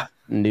Swift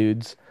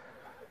nudes.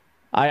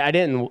 I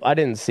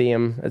didn't see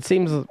them. It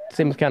seems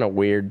kind of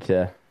weird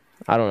to.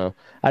 I don't know.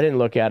 I didn't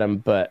look at them,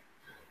 but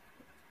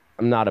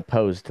I'm not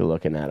opposed to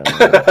looking at them.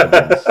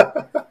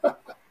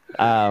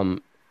 I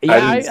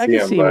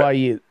could see why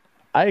you.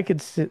 I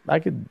could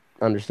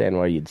understand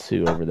why you'd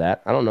sue over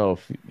that. I don't know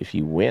if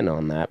you win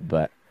on that,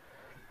 but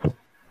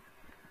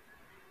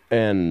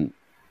and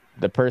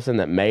the person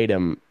that made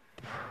them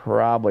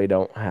probably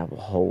don't have a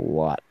whole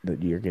lot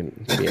that you're going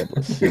to be able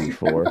to sue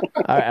for.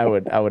 I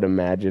would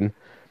imagine.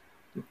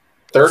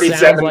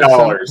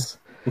 $37.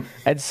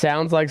 It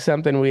sounds like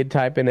something we'd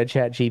type into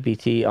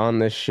ChatGPT on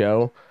this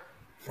show,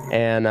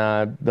 and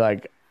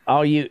like,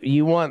 oh,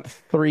 you want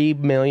 $3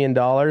 million?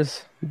 Good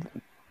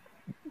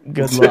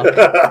luck.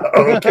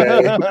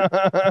 Okay.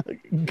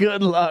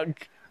 Good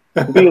luck.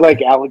 Be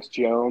like Alex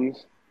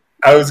Jones.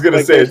 I was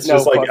gonna say it's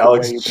just like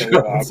Alex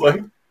Jones.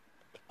 Like,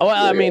 oh,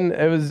 well, I mean,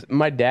 it was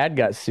my dad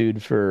got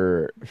sued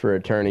for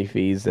attorney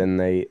fees, and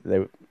they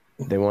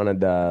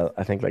wanted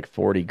I think like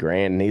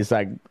 $40,000, and he's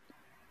like,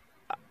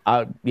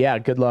 yeah,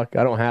 good luck.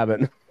 I don't have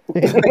it.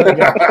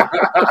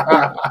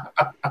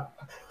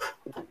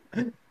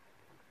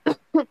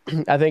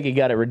 I think he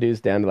got it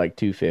reduced down to like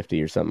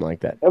 $250 or something like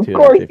that. Of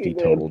course he $250 did.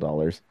 total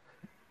dollars.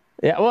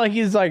 Yeah, well,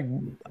 he's like,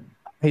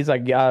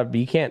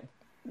 you can't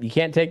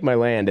take my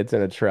land. It's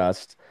in a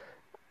trust.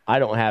 I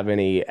don't have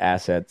any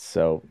assets,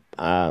 so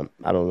I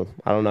don't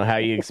know how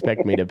you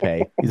expect me to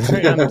pay. He's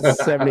like, I'm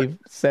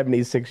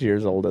 76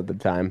 years old at the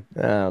time.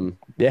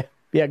 Yeah,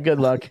 good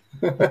luck.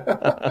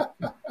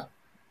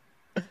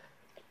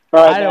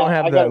 All right, I don't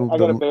have that. I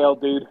got to bail,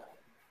 dude.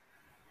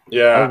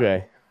 Yeah.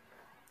 Okay.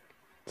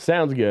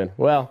 Sounds good.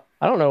 Well,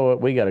 I don't know what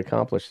we got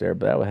accomplished there,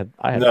 but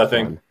I had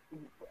nothing.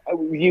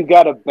 Fun. You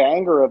got a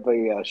banger of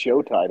a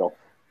show title.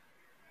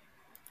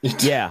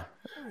 Yeah.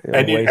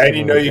 And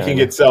you know you can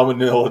get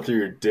salmonella through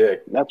your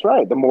dick. That's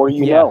right. The more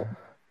you know.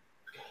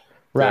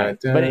 Right.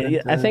 But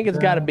I think it's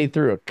got to be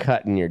through a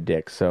cut in your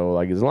dick. So,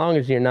 like, as long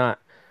as you're not,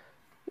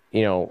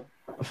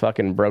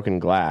 fucking broken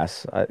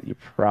glass, you're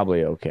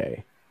probably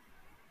okay.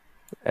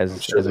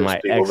 As my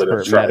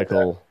expert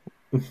medical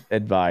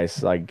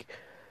advice, like,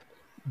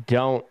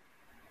 don't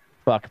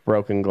fuck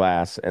broken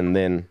glass and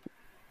then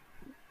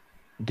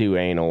do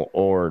anal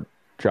or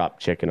drop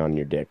chicken on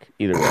your dick.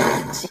 Either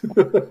way.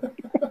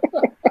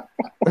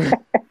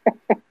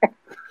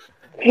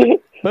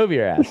 Move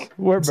your ass.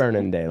 We're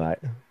burning daylight.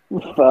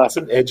 It's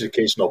an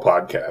educational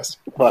podcast.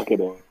 Fuck it.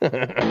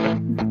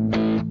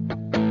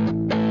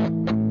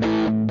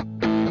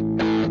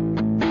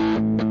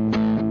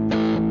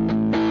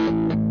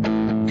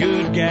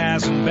 Good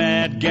guys and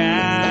bad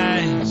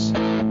guys,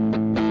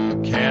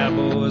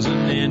 cowboys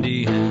and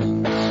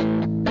Indians,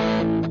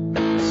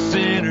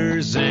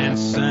 sinners and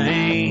saints.